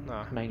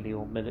 No. It's mainly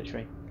all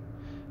military.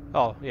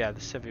 Oh yeah, the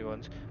civvy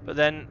ones. But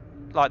then,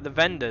 like the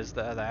vendors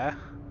that are there,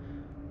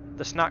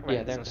 the snack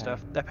vendors and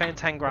stuff, they're paying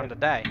 10 grand a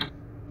day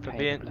for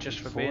being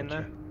being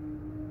there.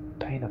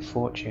 Paying a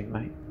fortune,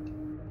 mate.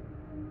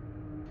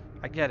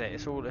 I get it.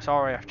 It's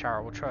RAF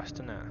charitable trust,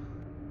 isn't it?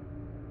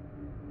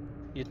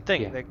 You'd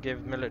think they'd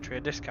give military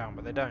a discount,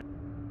 but they don't,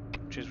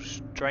 which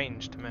is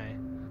strange to me.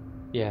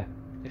 Yeah.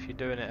 If you're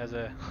doing it as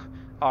a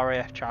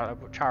RAF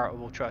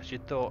charitable trust,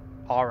 you'd thought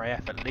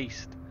RAF at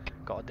least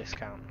got a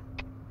discount.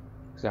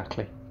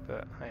 Exactly.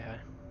 But hey ho.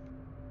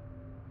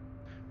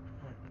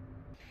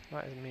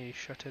 That is me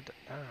shutted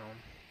down.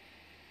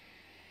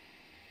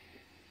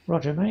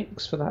 Roger, mate.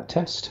 Thanks for that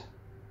test.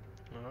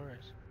 No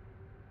worries.